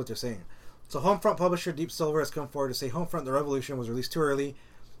 So this is what they're saying. So Homefront publisher Deep Silver has come forward to say Homefront: The Revolution was released too early,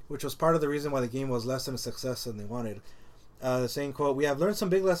 which was part of the reason why the game was less than a success than they wanted. They're saying, quote, "We have learned some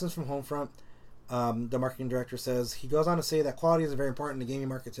big lessons from Homefront." The marketing director says. He goes on to say that quality is very important in the gaming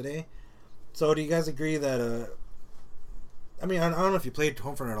market today. So do you guys agree that I mean, I don't know if you played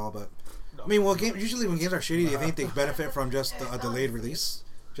Homefront at all, but No. I mean, well, usually when games are shitty, do you think they benefit from just a delayed release,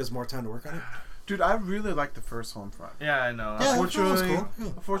 just more time to work on it? Dude, I really like the first Homefront. Yeah, I know. Yeah, Unfortunately, that was cool.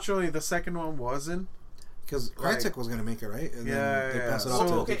 Yeah. unfortunately, the second one wasn't. Because Crytek was going to make it, right? And then they passed it yeah. off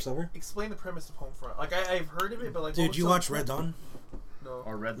So, to okay, Deep Silver. explain the premise of Homefront. Like I've heard of it, but like. Did you watch Red Dawn? No.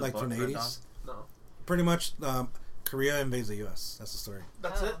 Or read the Like book, from the Red 80s? No. Pretty much, Korea invades the U.S. That's the story.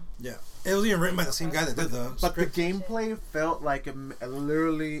 That's it. Yeah. It was even written by the same guy that did the But the script. gameplay felt like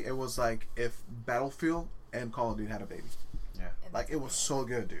literally it was like if Battlefield and Call of Duty had a baby. Yeah. Like it was so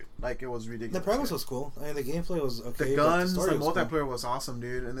good, dude. Like it was ridiculous. The premise good. was cool. I mean, the gameplay was okay. The but guns, story the was multiplayer cool. was awesome,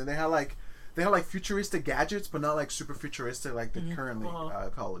 dude. And then they had like futuristic gadgets, but not like super futuristic like the currently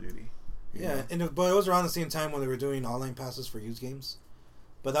Call of Duty. Yeah, but it was around the same time when they were doing online passes for used games.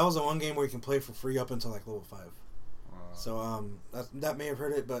 But that was the one game where you can play for free up until like level 5. So that may have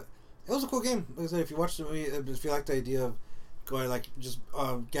hurt it, but it was a cool game. Like I said, if you watch the movie, if you like the idea of going like just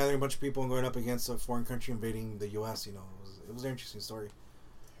gathering a bunch of people and going up against a foreign country invading the U.S., it was an interesting story.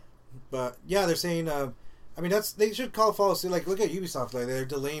 But yeah, they're saying, I mean, they should follow suit. Like, look at Ubisoft. Like, they're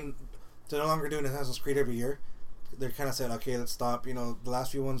delaying. They're no longer doing Assassin's Creed every year. They kind of said, okay, let's stop. The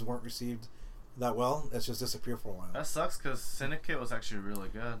last few ones weren't received that well. Let's just disappear for a while. That sucks because Syndicate was actually really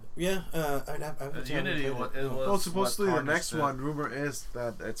good. Yeah, Unity was. Well, supposedly the next one, rumor is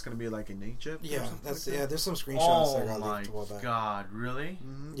that it's going to be like in Egypt. Yeah, or something like that. there's some screenshots Oh that got my leaked a while back. god, really?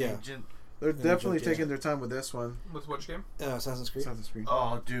 Mm-hmm. Yeah. They're definitely taking their time with this one. With which game? Assassin's Creed.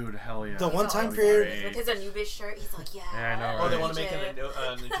 Oh, dude, hell yeah. The one time period with his Anubis shirt, he's like, yeah. Yeah, I know. Oh, Right? they want to make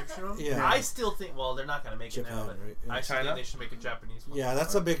an Egyptian one? Yeah. I still think. Well, they're not going to make Japan, it now, but right? Yeah. I still think they should make a Japanese one. Yeah,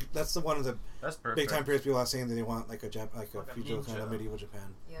 that's That's the one of the That's perfect. big time periods people are saying that they want like a a feudal kind of ninja. medieval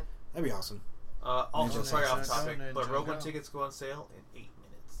Japan. Yep. That'd be awesome. Also, Ninja sorry, off Ninja topic, Ninja but Rogue One Ninja. tickets go on sale in 8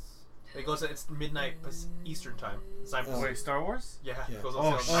 minutes. It goes. It's midnight Eastern time. Wait, Star Wars? Yeah, Yeah. it goes Oh,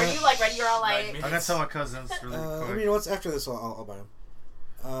 on sale. Are you like ready? You're all like. Nine I gotta tell my cousins really quick. I mean, what's after this? I'll buy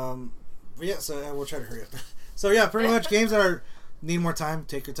them. But yeah, so we'll try to hurry up. So yeah, pretty much games that need more time.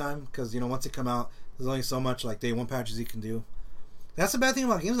 Take your time because once they come out, there's only so much like day one patches you can do. That's the bad thing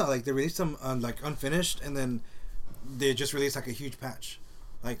about games now. Like they release them like unfinished, and then they just release like a huge patch.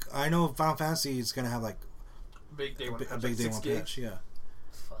 Like I know Final Fantasy is gonna have like big day one. a big day one patch. Yeah.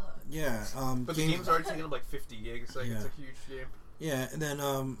 Yeah. But the game's already taking up like 50 gigs. Like it's a huge game. Yeah, and then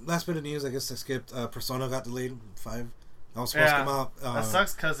last bit of news, I guess I skipped. Persona got delayed 5. That was supposed to come out. That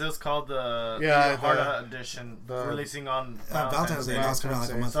sucks because it was called the Hard Edition, releasing on Valentine's Day. Now it's coming out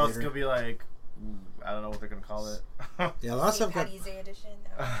like a month so later. it's gonna be like, I don't know what they're gonna call it. Yeah, a lot of stuff got. Patty's Day edition.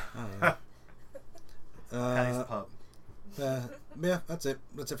 Patty's Pub. Yeah, that's it.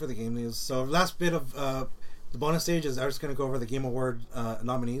 That's it for the game news. So last bit of the bonus stage is I'm just gonna go over the Game Award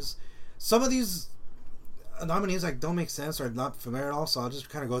nominees. Some of these nominees like don't make sense or not familiar at all, so I'll just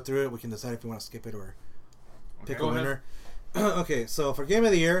kind of go through it. We can decide if we want to skip it or pick a winner. Okay, so for Game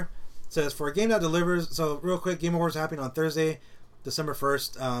of the Year, it says for a game that delivers. So real quick, Game Awards happening on Thursday, December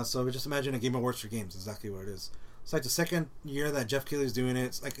 1st. So we just imagine a Game Awards for games. Exactly what it is. It's like the second year that Jeff Keighley's doing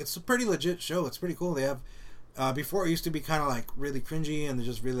it. It's a pretty legit show. It's pretty cool. They have before it used to be kind of like really cringy and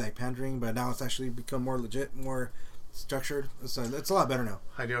just really like pandering, but now it's actually become more legit, more structured. It's a lot better now.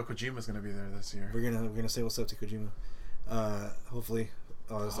 Hideo Kojima's gonna be there this year. We're gonna say what's up to Kojima. Hopefully.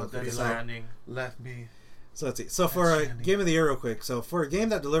 Death Stranding. Left me. So let's see. So for a Game of the Year real quick. So for a game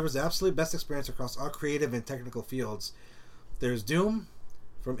that delivers the absolute best experience across all creative and technical fields, there's Doom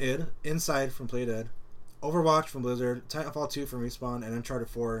from id, Inside from Playdead, Overwatch from Blizzard, Titanfall 2 from Respawn, and Uncharted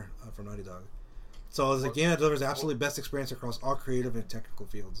 4 from Naughty Dog. So it's a game that delivers the absolute best experience across all creative and technical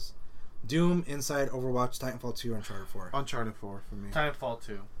fields. Doom, Inside, Overwatch, Titanfall 2, Uncharted 4. Uncharted 4 for me. Titanfall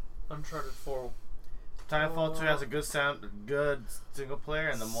 2. Uncharted 4. Titanfall 2 has a good single player,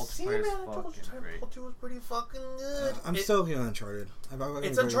 and the multiplayer is fucking great. Titanfall 2 was pretty fucking good. I'm still getting Uncharted.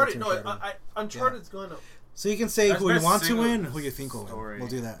 It's Uncharted. No, Uncharted's going to... So you can say That's who you want to single win, who you think will win. story. We'll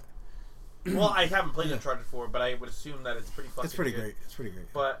do that. Well, I haven't played Uncharted 4, but I would assume that it's pretty fucking It's pretty good. great. It's pretty great.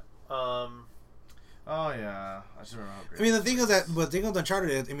 But, Oh yeah, I just remember how great. I mean, the thing is that the thing with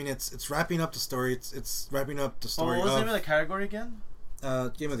Uncharted is, I mean, it's wrapping up the story. It's wrapping up the story. what was the name of the category again?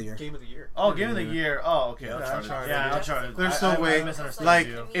 Game of the Year. Game of the Year. Oh, Game of the Year. Oh, okay. Yeah, Uncharted. Uncharted. Yeah, Uncharted. There's no way. I misunderstood Like,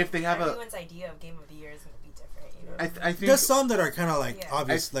 you. if they have a... Everyone's idea of Game of the Year is going to be different, you know? I think... There's some that are kind of like Yeah.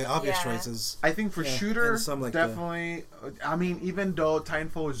 obvious, Yeah. choices. I think for Yeah, shooter, and some like definitely... I mean, even though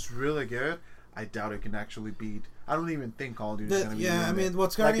Titanfall is really good, I doubt it can actually beat... I don't even think Call of Duty is going to be... Yeah, I mean,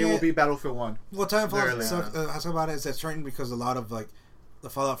 what's like going it will be Battlefield 1. Well, Titanfall Barely. has about it is it's starting because a lot of like the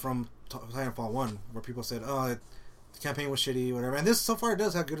fallout from Titanfall 1, where people said, "Oh, the campaign was shitty, whatever." And this so far it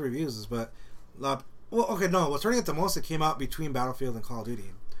does have good reviews, but what's hurting it the most? It came out between Battlefield and Call of Duty,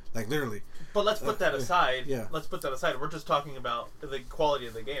 like literally. But let's put that aside. Yeah. Let's put that aside. We're just talking about the quality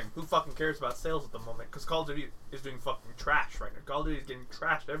of the game. Who fucking cares about sales at the moment? Because Call of Duty is doing fucking trash right now. Call of Duty is getting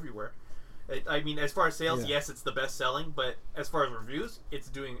trashed everywhere. I mean, as far as sales, yes, it's the best selling, but as far as reviews, it's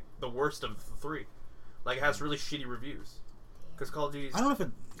doing the worst of the three. Like, it has really shitty reviews. Because Call of Duty... I don't know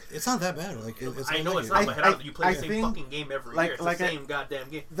if it's not that bad. Like, I know it's not, but you play the same fucking game every year. It's like the same goddamn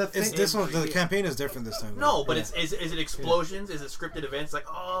game. This one, the campaign is different this time. No, but is it explosions? Is it scripted events? Like,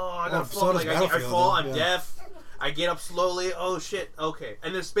 I gotta fall. does Like, I Battlefield, fall. though. I'm deaf. I get up slowly. Oh shit. Okay.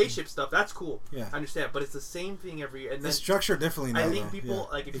 And there's spaceship stuff. That's cool. Yeah. I understand. But it's the same thing every year. And then It's structured differently now. I think though. people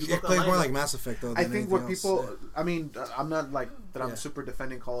like if you It look plays online, more like Mass Effect though. I Than think what anything people... else. I mean, I'm not like... that I'm super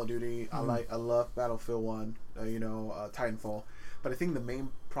defending Call of Duty. I love Battlefield 1, Titanfall. But I think the main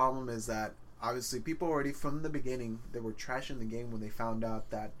problem is that obviously people already from the beginning they were trashing the game when they found out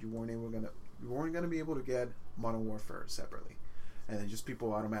that you weren't gonna be able to get Modern Warfare separately, and then just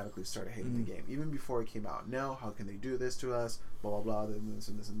people automatically started hating the game even before it came out. No, how can they do this to us? Blah blah blah. This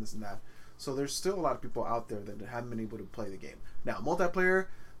and this and this and that. So there's still a lot of people out there that haven't been able to play the game. Now multiplayer,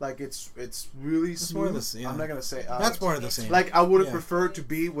 like it's really smooth. more of the same. I'm not gonna say That's more of the same. like I would have Yeah. preferred to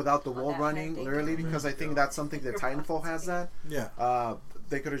be without the wall that running, thing. literally, because I think that's something that Titanfall has. That Yeah.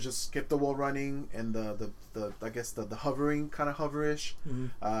 they could have just skipped the wall running and the I guess the hovering kind of hoverish.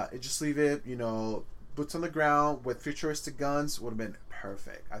 It just leave it, boots on the ground with futuristic guns would have been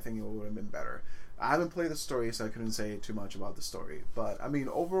perfect. I think it would have been better. I haven't played the story, so I couldn't say too much about the story. But I mean,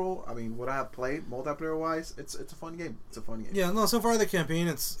 overall, I mean, what I have played multiplayer wise, it's a fun game. It's a fun game. Yeah, no. So far the campaign,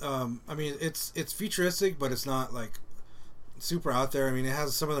 it's it's futuristic, but it's not like super out there. I mean, it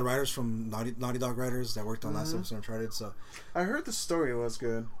has some of the writers from Naughty Dog writers that worked on last episode of Uncharted. So I heard the story was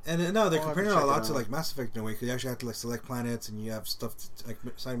good. and no, they're I'll have comparing to it a check it lot to out. like Mass Effect in a way because you actually have to like select planets and you have stuff to, like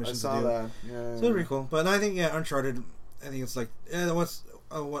side I missions saw to do. that. Yeah. So it's pretty cool. But I think Uncharted. I think it's like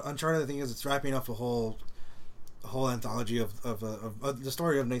what Uncharted. I think is it's wrapping up a whole anthology of the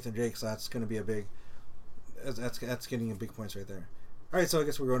story of Nathan Drake. So that's going to be a big. That's getting a big points right there. All right, so I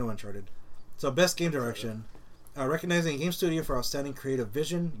guess we're going to Uncharted. So best game direction, recognizing a game studio for outstanding creative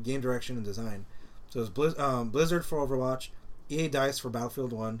vision, game direction, and design. So it's Blizzard for Overwatch, EA Dice for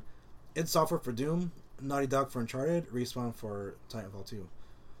Battlefield 1, id Software for Doom, Naughty Dog for Uncharted, Respawn for Titanfall 2.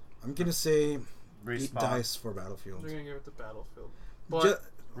 I'm gonna say Respawn. Dice for Battlefield. They're gonna give it to Battlefield. But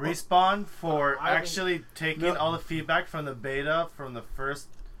Respawn for I think- actually taking No. all the feedback from the beta, from the first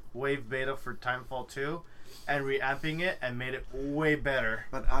wave beta for Titanfall 2, and reamping it and made it way better.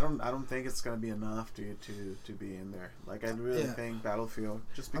 But I don't think it's gonna be enough to be in there. Like I really think Battlefield,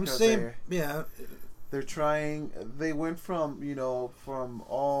 just I'm because saying, they're trying. They went from from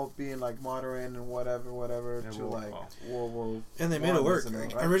all being like modern and whatever Yeah, to World like War. World War. and they made it work. Isn't it,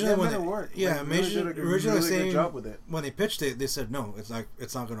 Like, right? originally, when made they, it work. yeah, Like, really did a originally really saying good job with it. when they pitched it, they said no, it's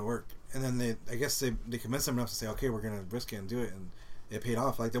not going to work. And then I guess they convinced them enough to say, okay, we're going to risk it and do it, and it paid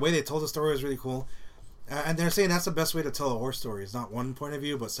off. Like the way they told the story was really cool. And they're saying that's the best way to tell a horror story. It's not one point of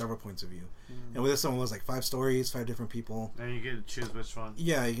view, but several points of view. And with this one, it was like 5 stories, 5 different people. And you get to choose which one.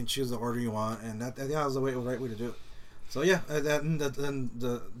 Yeah, you can choose the order you want, and that was the right way to do it. So yeah, then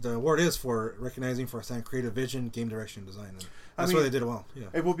the award is for recognizing for outstanding creative vision, game direction, design. And that's why they did it well. Yeah.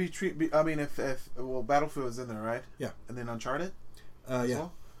 It will be I mean, if Battlefield is in there, right? Yeah. And then Uncharted. Yeah.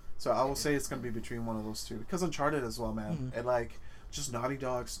 Well? So I will say it's gonna be between one of those two because Uncharted as well, man. Mm-hmm. And like just Naughty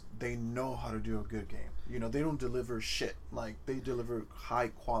Dogs, they know how to do a good game. They don't deliver shit. Like they deliver high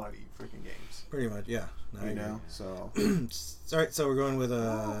quality freaking games. Pretty much, yeah. No, I agree. So All right, so we're going with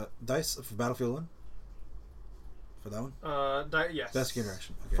Dice for Battlefield 1. For that one? Yes. Best game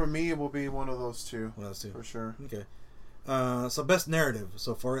direction. Okay. for me, it will be one of those two One of those two. for sure. Okay. So best narrative.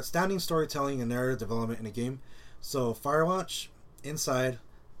 So for outstanding storytelling and narrative development in a game. So Firewatch, Inside,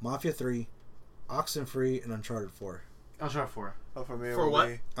 Mafia 3, Oxenfree, and Uncharted 4. Uncharted 4. Oh, for me, it For will what?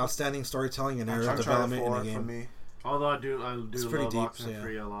 be Outstanding storytelling and narrative Uncharted development 4 in a game. for me. Although I do It's pretty love deep,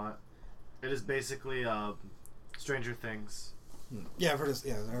 Oxenfree a lot. It is basically Stranger Things. Yeah, I've heard this.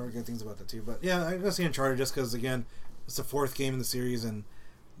 Yeah, I've heard good things about that too. But yeah, I'm gonna see Uncharted just because again, it's the 4th game in the series, and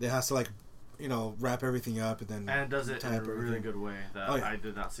it has to wrap everything up and then. And it does it in tie a up really everything. good way that Oh, yeah. I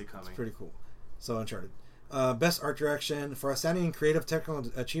did not see coming. It's pretty cool. So Uncharted. Best art direction for outstanding creative technical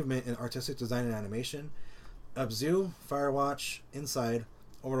achievement in artistic design and animation. Abzu, Firewatch, Inside,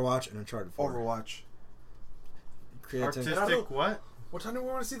 Overwatch, and Uncharted 4. Overwatch. Creative. Artistic what? What time do we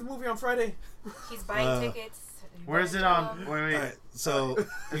want to see the movie on Friday? He's buying tickets. Where is it on? Wait. All right, so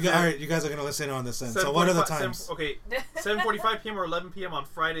you guys are gonna listen on this end. So 7:45 what are the times? 7:45 p.m. or 11 p.m. on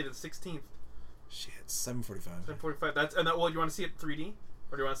Friday the 16th. Shit, 7:45. 7:45. That's and well, you want to see it 3D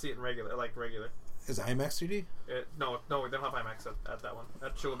or do you want to see it in regular? Is it IMAX 3D? No, they don't have IMAX at that one.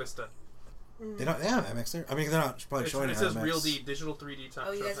 At Chula Vista. They don't. They have IMAX there. I mean, they're not probably showing It it. says IMAX. Real D, digital 3D time.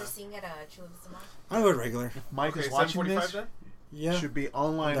 Oh, you guys are showtime. seeing it Chula Vista Mall? I would regular. Mike Okay, is watching 7:45 this. then. Yeah. Should be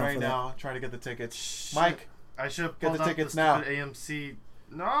online I'm down right for that. now trying to get the tickets. Mike, I should have Get pulled the up tickets the now. stupid AMC.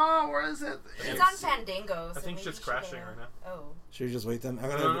 No, where is it? It's on Fandango. So I think maybe shit's you should crashing go. right now. Oh. Should we just wait then? I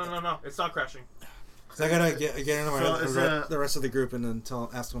gotta. No. It's not crashing. So I gotta get into So is the rest of the group and then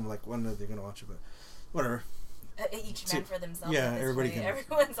ask them like when are they gonna watch it, but whatever. Each See, man for themselves. yeah, at this everybody point. can-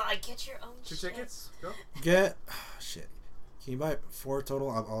 Everyone's like, get your own 2 shit. tickets. Go. Get shit. Can you buy 4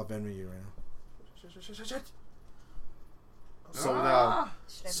 total? I'll Venmo you right now. Shit. sold Ah. out.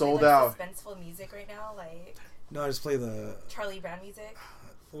 Should I Sold play, out. suspenseful music right now? Like No, just play the. Charlie Brown music?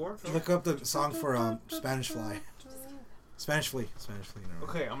 4. Look up the song for Spanish Fly. Spanish Flea. No.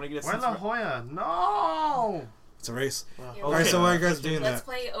 Okay, I'm gonna get a Where sense La of- Jolla? No. It's a race. Here, All right, so while you guys doing Let's that,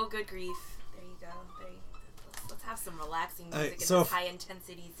 play Oh Good Grief. There you go. Let's have some relaxing music Alright, in so this high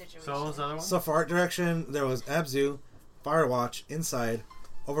intensity situation. So what was the other one? so for art direction, there was Abzu, Firewatch, Inside,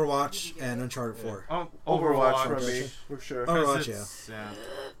 Overwatch, and Uncharted 4. Oh, Overwatch for me, for sure. Overwatch, yeah.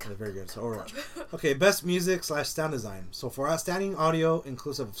 Yeah, very good. So Overwatch. Okay, best music / sound design. So for outstanding audio,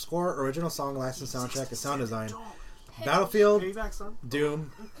 inclusive of score, original song, licensed soundtrack, and sound design, Battlefield, Payback, son.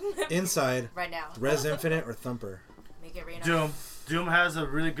 Doom, Inside, right now. Res Infinite, or Thumper. Make it rain on Doom. Doom has a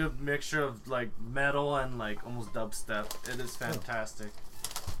really good mixture of like metal and like almost dubstep. It is fantastic.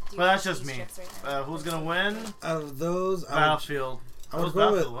 But that's just me. Who's gonna win? Out of those, Battlefield. I would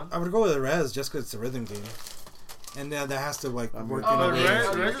go with Rez just because it's a rhythm game, and that has to like work. Rez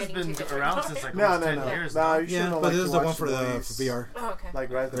has been around since like almost 10 years. Yeah, but this is the one for VR. Oh, okay. Like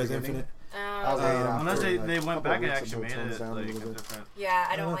Rez Infinite. Unless they went back and actually made it like a different. Yeah,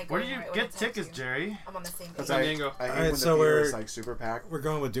 I don't like. Where do you get tickets, Jerry? I'm on the same page. San Diego. Alright, so we're like super packed. We're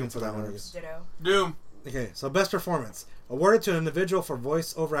going with Doom for that one. Ditto. Doom. Okay, so best performance awarded to an individual for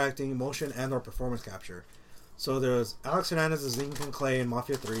voice overacting, motion, and/or performance capture. So there's Alex Hernandez as Lincoln Clay in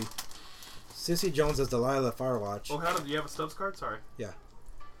Mafia 3, Sissy Jones as Delilah Firewatch. Oh, how do you have a Stubbs card? Sorry. Yeah.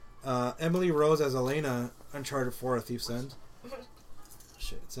 Emily Rose as Elena, Uncharted 4: A Thief's End.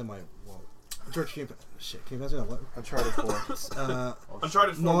 Shit, it's in my wall. George, can you pass me that? What? Uncharted 4.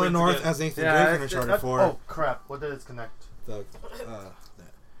 Uncharted 4. Nolan North as Nathan Drake in Uncharted 4. Oh crap! What did it connect?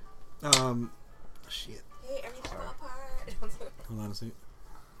 Shit. Hey, everything fell apart. Hold on a second.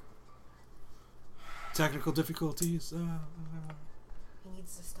 Technical difficulties. He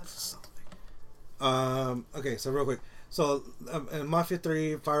needs to stop something. Okay, so real quick. So, in Mafia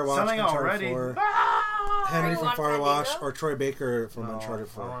 3, Firewatch, Something Uncharted already. 4, Henry from Firewatch, or Troy Baker from Uncharted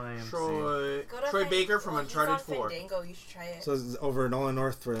 4. Troy Baker from Uncharted 4. Fandango, you should try it. So, it's over Nolan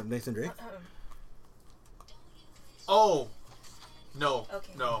North for Nathan Drake? Oh. No.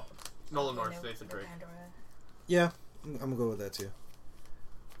 Okay. No. Nolan North, Nathan Drake. Yeah, I'm going to go with that too.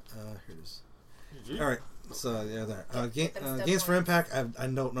 Here it is. Alright, so yeah, there. Games for Impact, I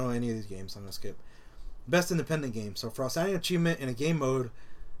don't know any of these games, so I'm going to skip. Best independent game. So for outstanding achievement in a game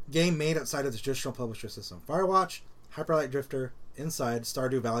made outside of the traditional publisher system. Firewatch, Hyper Light Drifter, Inside,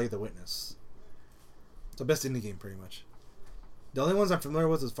 Stardew Valley, The Witness. So best indie game, pretty much. The only ones I'm familiar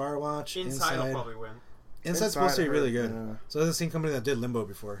with is Firewatch, Inside will probably win. Inside's supposed to be really good. Yeah. So it's the same company that did Limbo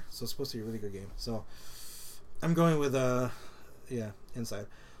before. So it's supposed to be a really good game. So I'm going with, Inside.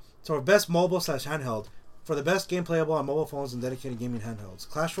 So for best mobile/handheld. For the best game playable on mobile phones and dedicated gaming handhelds.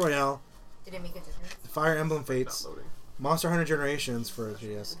 Clash Royale. Did it make a difference? Fire Emblem Fates. Monster Hunter Generations for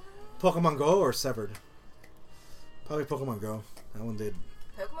GS. Pokemon Go or Severed? Probably Pokemon Go. That one did.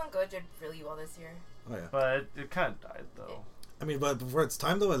 Pokemon Go did really well this year. Oh yeah. But it kind of died though. I mean, but before its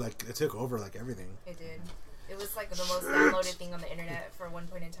time though, it took over like everything. It did. It was like the most downloaded thing on the internet for one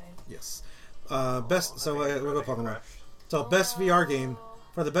point in time. Yes. Best. So we'll go Pokemon. So best VR game.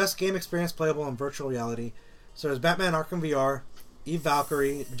 For the best game experience playable in virtual reality. So there's Batman Arkham VR, Eve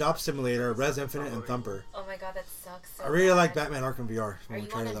Valkyrie, Job Simulator, Res Infinite, and Thumper. Oh my god, that sucks so I really bad. like Batman Arkham VR. Are I'm you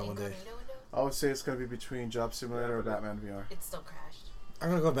try on that an one day. incognito window? I would say it's going to be between Job Simulator or Batman VR. It still crashed. I'm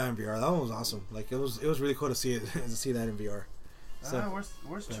gonna go Batman VR. That one was awesome. Like it was really cool to see it to see that in VR. So,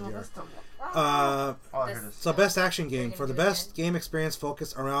 where's yeah, Chula VR. Vista? uh, Oh, here it is. so best action game. For the best game experience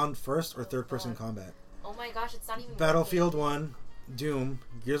focused around first or third person combat. Oh my gosh, it's not even Battlefield 1, Doom,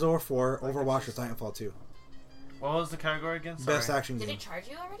 Gears of War 4, Overwatch, or Titanfall 2. What was the category again? Sorry. Best action Did game. it charge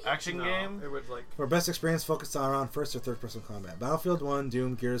you already? Action game. It would like. For best experience focused around first or third person combat. Battlefield 1,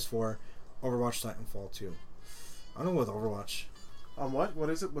 Doom, Gears 4, Overwatch, Titanfall 2. I don't know with Overwatch. What? What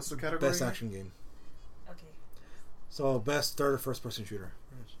is it? What's the category? Best action game. Okay. So best third or first person shooter.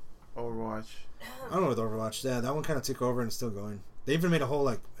 Overwatch. I don't know with Overwatch. Yeah, that one kind of took over and it's still going. They even made a whole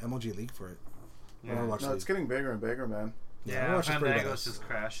like MLG league for it. Yeah. Overwatch No, league. it's getting bigger and bigger, man. Yeah, Overwatch is pretty Fandango's badass. just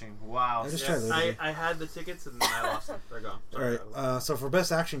crashing. Wow. I just Yes, tried it. I had the tickets and I lost them. They're gone. All right. So for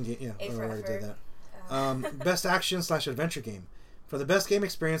best action game, yeah, A I for already did effort. that. Best action/adventure game. For the best game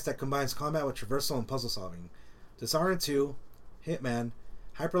experience that combines combat with traversal and puzzle solving. Dishonored 2, Hitman,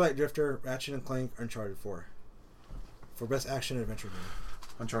 Hyper Light Drifter, Ratchet and Clank, Uncharted 4. For best action adventure game.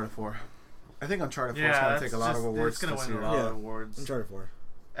 Uncharted 4. I think Uncharted 4 is Yeah, going to take a lot of awards It's gonna this win year. a lot Yeah. of awards. Uncharted 4.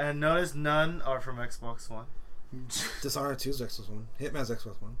 And notice none are from Xbox One. Dishonored 2 is Xbox One. Hitman's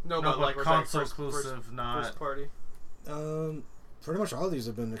Xbox One. No, No, but like but we're talking console first exclusive, not. first party. Pretty much all of these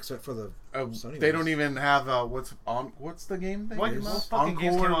have been except for the Sony They ones. don't even have what's the game thing? What fucking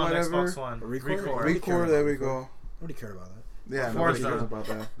games came on Xbox One? Recore? Recore, there we go. Nobody cared about that. Yeah, Forza. nobody cares about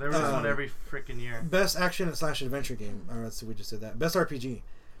that. There was one every freaking year. Best action/adventure game. Alright, so we just did that. Best RPG.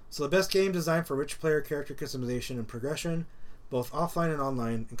 So the best game designed for rich player character customization and progression, both offline and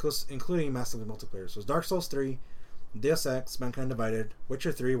online, including massively multiplayer. So it's Dark Souls 3, Deus Ex, Mankind Divided,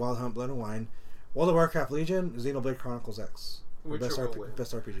 Witcher 3, Wild Hunt, Blood and Wine, World of Warcraft Legion, Xenoblade Chronicles X. Best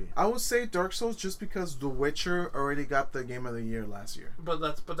RPG. I would say Dark Souls just because The Witcher already got the Game of the Year last year. But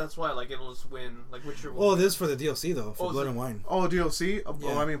that's why like it'll just win. Like Witcher. Well, it is for the DLC though, for Oh, Blood is it? and Wine. Oh, DLC? Yeah.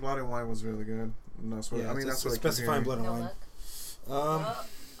 Oh, I mean, Blood and Wine was really good. And that's what Yeah, I mean. That's what specifying Blood and No Wine. luck.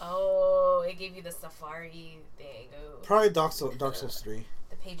 Oh, it gave you the safari thing. Ooh. Probably Dark Souls 3.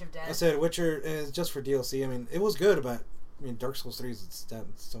 The Page of Death. I said Witcher is just for DLC. I mean, it was good, but Dark Souls 3 is its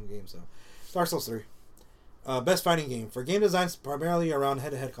own game, so Dark Souls 3. Best fighting game for game designs primarily around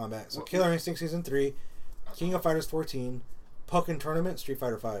head-to-head combat. So Killer Instinct Season 3, King of Fighters 14, Pokken Tournament, Street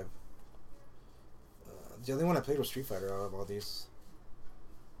Fighter 5. The only one I played was Street Fighter out of all these.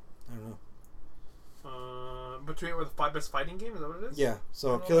 I don't know. Between with the best fighting game, is that what it is? Yeah.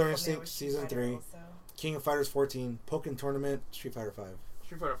 So Killer Instinct Season 3, King of Fighters 14, Pokken Tournament, Street Fighter 5.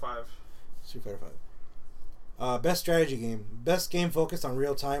 Street Fighter 5. Street Fighter 5. Best strategy game. Best game focused on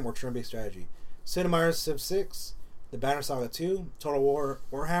real-time or turn-based strategy. Sid Meier's Civ 6, The Banner Saga 2, Total War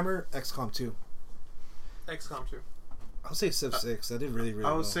Warhammer, XCOM 2. XCOM 2. I'll say Civ 6. I did really I would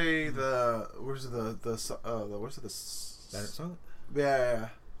well. say the where's the Banner Saga? Yeah.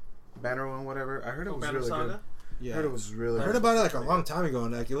 Banner one, whatever. I heard it was Banner really Saga? good. Yeah. I heard it was really I heard good. about it like a long time ago,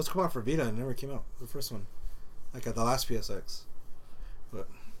 and like it was come out for Vita and it never came out. The first one, like at the last PSX. But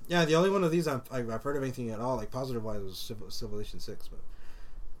yeah, the only one of these I've heard of anything at all like positive wise was Civilization 6. But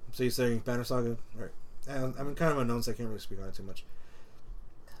so you're saying Banner Saga, all right? I'm kind of unknown, so I can't really speak on it too much.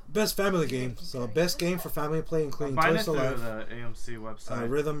 Best family game. So best game for family play, including Toys to Life, the AMC website.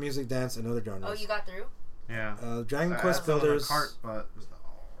 rhythm, music, dance, and other genres. Oh, you got through? Yeah. Dragon Quest That's on the Builders. cart, but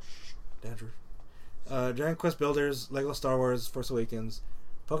Dandruff. Dragon Quest Builders, Lego Star Wars, Force Awakens,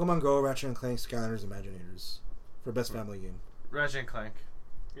 Pokemon Go, Ratchet and Clank, Skylanders, Imaginators for best family game. Ratchet and Clank.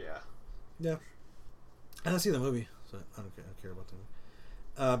 Yeah. Yeah. I don't see the movie, so I don't care about the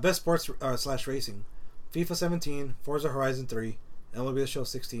movie. Best sports / racing. FIFA 17, Forza Horizon 3, MLB The Show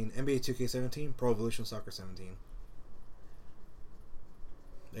 16, NBA 2K17, Pro Evolution Soccer 17.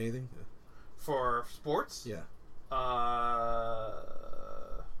 Anything? For sports? Yeah.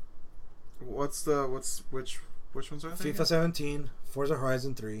 Which ones are they? FIFA 17, Forza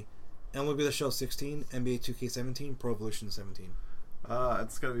Horizon 3, MLB The Show 16, NBA 2K17, Pro Evolution 17.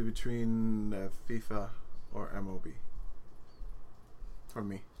 It's gonna be between FIFA or MLB. For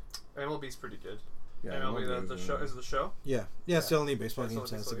me. MLB's pretty good. Yeah, MLB, the show. Is it the show? Yeah, it's the only baseball That's game, the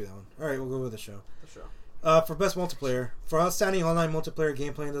so it only has to be baseball that one. Alright, we'll go with the show. The show. For best multiplayer, for outstanding online multiplayer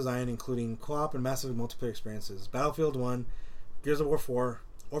gameplay and design, including co-op and massive multiplayer experiences, Battlefield 1, Gears of War 4,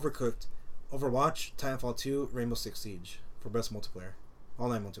 Overcooked, Overwatch, Titanfall 2, Rainbow Six Siege for best multiplayer,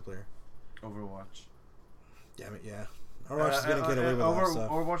 online multiplayer. Overwatch. Damn it, yeah. Overwatch is gonna get away with a lot of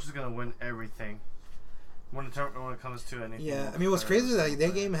stuff. Overwatch is gonna win everything when it comes to anything. Yeah, I mean, what's crazy is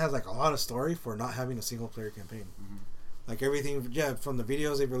that game has like a lot of story for not having a single player campaign. Mm-hmm. Like everything, yeah, from the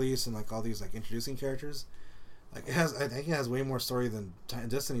videos they've released and like all these like introducing characters, like it has. I think it has way more story than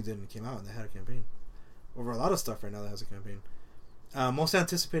Destiny did when it came out and they had a campaign. Over a lot of stuff right now that has a campaign. Most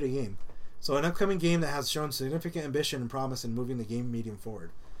anticipated game. So an upcoming game that has shown significant ambition and promise in moving the game medium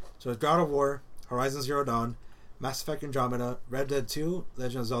forward. So it's God of War, Horizon Zero Dawn, Mass Effect Andromeda, Red Dead 2,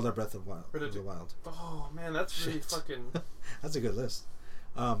 Legend of Zelda Breath of the Wild. Oh man, that's really fucking. That's a good list.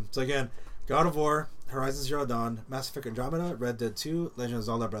 So again, God of War, Horizon Zero Dawn, Mass Effect Andromeda, Red Dead 2, Legend of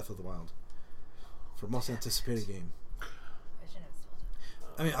Zelda Breath of the Wild. For most anticipated game.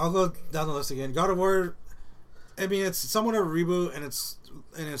 I mean, I'll go down the list again. God of War, I mean, it's somewhat of a reboot, and it's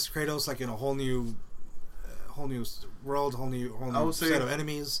Kratos like in a whole new world, whole new set of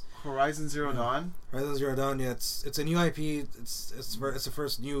enemies. Horizon Zero Dawn. Horizon Zero Dawn, yeah, it's a new IP. It's the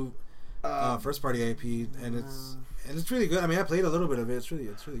first new first party IP, and it's really good. I mean, I played a little bit of it. It's really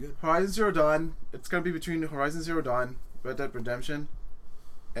good. Horizon Zero Dawn. It's gonna be between Horizon Zero Dawn, Red Dead Redemption,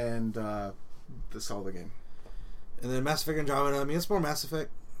 and the Zelda game. And then Mass Effect Andromeda. I mean, it's more Mass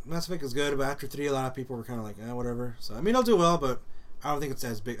Effect. Mass Effect is good, but after 3, a lot of people were kind of like, whatever. So I mean, it'll do well, but I don't think it's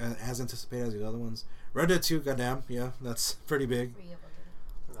as big, as anticipated as the other ones. Red Dead 2, goddamn, yeah, that's pretty big.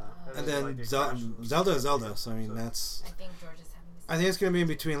 And then Zelda is Zelda, so I mean that's. I think George is having this. I think it's gonna be in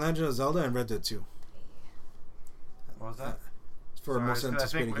between Legend of Zelda and Red Dead 2. What was that? For most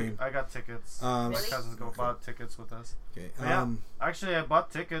anticipated game. I got tickets. My cousins bought tickets with us. Okay. Actually, I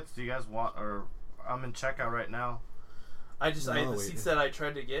bought tickets. Do you guys want? Or I'm in checkout right now. The seats that I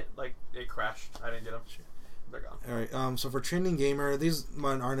tried to get, like, it crashed. I didn't get them. They're gone. Alright, so for trending gamer, these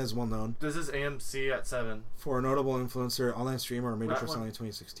aren't as well known. This is AMC at 7. For a notable influencer, online streamer, or major personality in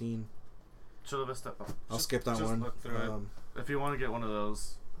 2016. Chula Vista. I'll skip that one. Look through it. If you want to get one of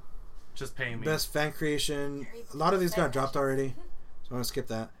those, just pay me. Best fan creation. A lot of these got dropped already, so I'm going to skip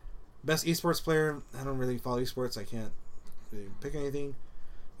that. Best esports player. I don't really follow esports. I can't really pick anything.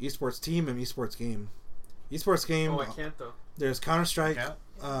 Esports team and esports game. Esports game. Oh, I can't though. There's Counter-Strike,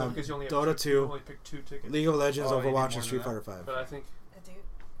 because you only have Dota 2, you only pick 2 tickets. League of Legends, Overwatch, and Street Fighter 5. But I think. I do.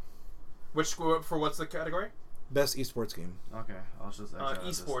 Which for what's the category? Best esports game. Okay, I'll just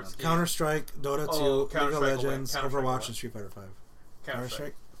esports game. Counter-Strike, Dota 2, League of Legends, Overwatch, and Street Fighter 5.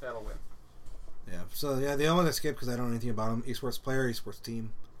 Counter-Strike? That'll win. Yeah. So, yeah, the only one I skipped because I don't know anything about them. Esports player, esports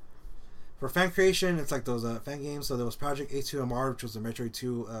team. For fan creation, it's like those fan games. So there was Project A2MR, which was the Metroid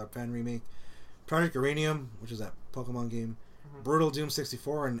 2 fan remake. Project Uranium, which is that Pokemon game. Brutal Doom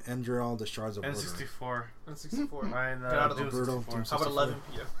 64 and Endurall the Shards of N64. N64. Mine, Get out of the Brutal Doom 64. How about 11?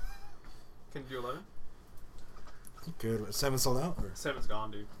 Yeah. Can you do 11? Good. 7 sold out? Or? 7's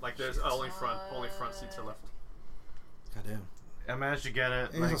gone, dude. Like, there's only front seats are left. Goddamn. I managed to get it.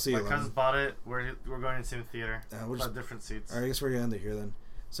 I guess My cousins bought it. We're going in the same theater. We'll just different seats. Alright, I guess we're gonna end it here then.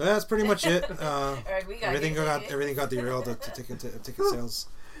 So that's pretty much it. Everything got derailed to ticket sales.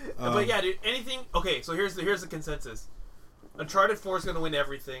 But yeah, dude. Anything? Okay, so here's the consensus. Uncharted 4 is gonna win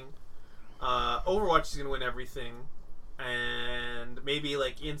everything. Overwatch is gonna win everything, and maybe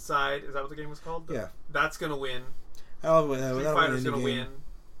like Inside. Is that what the game was called? Yeah. That's gonna win. Street Fighter's gonna win.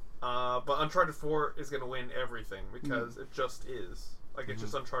 But Uncharted 4 is gonna win everything because it just is. Like it's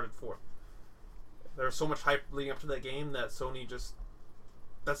just Uncharted 4. There's so much hype leading up to that game that Sony just.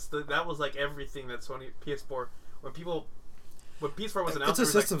 That was like everything that Sony PS4 when PS4 was announced. It's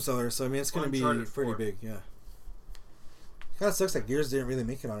a system seller, so I mean it's gonna be pretty big. Yeah. Kind of sucks that Gears didn't really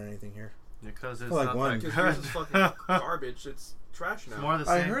make it on anything here. Because it's like not one. Because Gears is fucking garbage. It's trash now. It's more the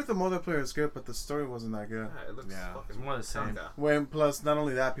same. I heard the multiplayer is good, but the story wasn't that good. Yeah, it looks fucking it's more the same. When plus, not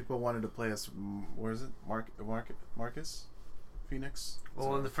only that, people wanted to play as where is it? Marcus, Phoenix.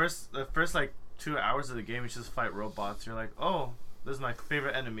 Well, in the first like 2 hours of the game, you just fight robots. You're like, oh, this is my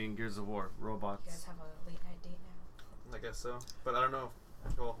favorite enemy in Gears of War, robots. You guys have a late night date now. I guess so, but I don't know.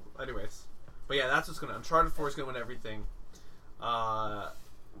 Well, anyways, but yeah, that's what's gonna. Uncharted 4 is gonna win everything.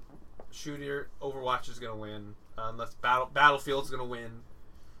 Shooter, Overwatch is gonna win. Unless Battlefield's gonna win.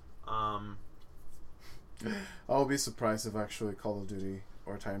 I'll be surprised if actually Call of Duty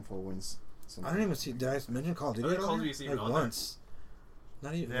or Titanfall wins. I don't even see. Did I mention Call of Duty? Call of Duty's even on once.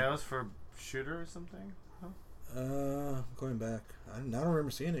 Not even. Yeah, it was for shooter or something. Going back, I don't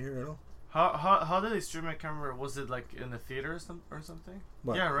remember seeing it here at all. How did they stream it? I can't remember. Was it like in the theater or something?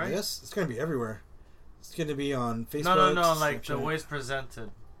 What? Yeah, right. Yes, it's gonna be everywhere. It's gonna be on Facebook. No. Like the way it's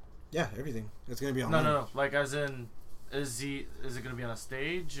presented. Yeah, everything. It's gonna be on. No. Like as in, is it gonna be on a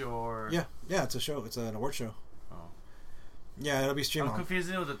stage or? Yeah. It's a show. It's an award show. Oh. Yeah, it'll be streamed. I'm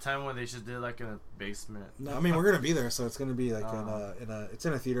confusing it with the time when they should do like in a basement. No, I mean we're gonna be there, so it's gonna be like it's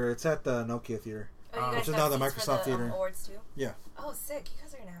in a theater. It's at the Nokia Theater. Which is now the Microsoft Theater. Awards too? Yeah. Oh, sick! You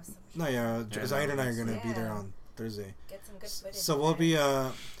guys are gonna have so much. No, yeah. Zaid and I are gonna be there on Thursday. Get some good footage. So we'll be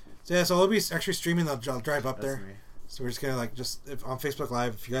so we'll be actually streaming. I'll drive up there. Me. So we're just gonna like on Facebook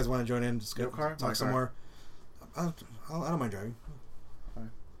Live. If you guys want to join in, just go talk some more. I don't mind driving.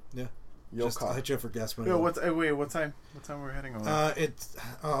 Fine. Yeah. I'll hit you up for gas money. Yo, what time? What time we're heading over?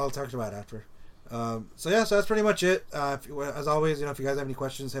 I'll talk about it after. So that's pretty much it. As always, if you guys have any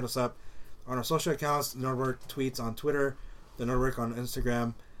questions, hit us up on our social accounts. Nordwork tweets on Twitter, the Nordwork on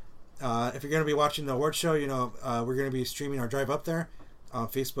Instagram. If you're gonna be watching the award show, we're gonna be streaming our drive up there on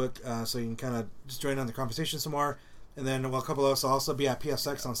Facebook, so you can kind of just join on the conversation some more. And then a couple of us will also be at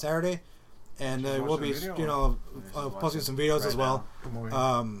PSX on Saturday, and we'll be posting some videos as well.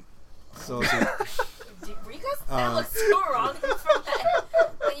 So were you guys? That looks so wrong from that.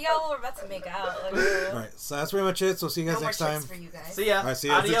 Like, y'all were about to make out. Like, all right, so that's pretty much it. So see you guys next time. For you guys. See ya. All right, see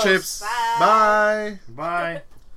ya. Adios. Chips. Bye. Bye.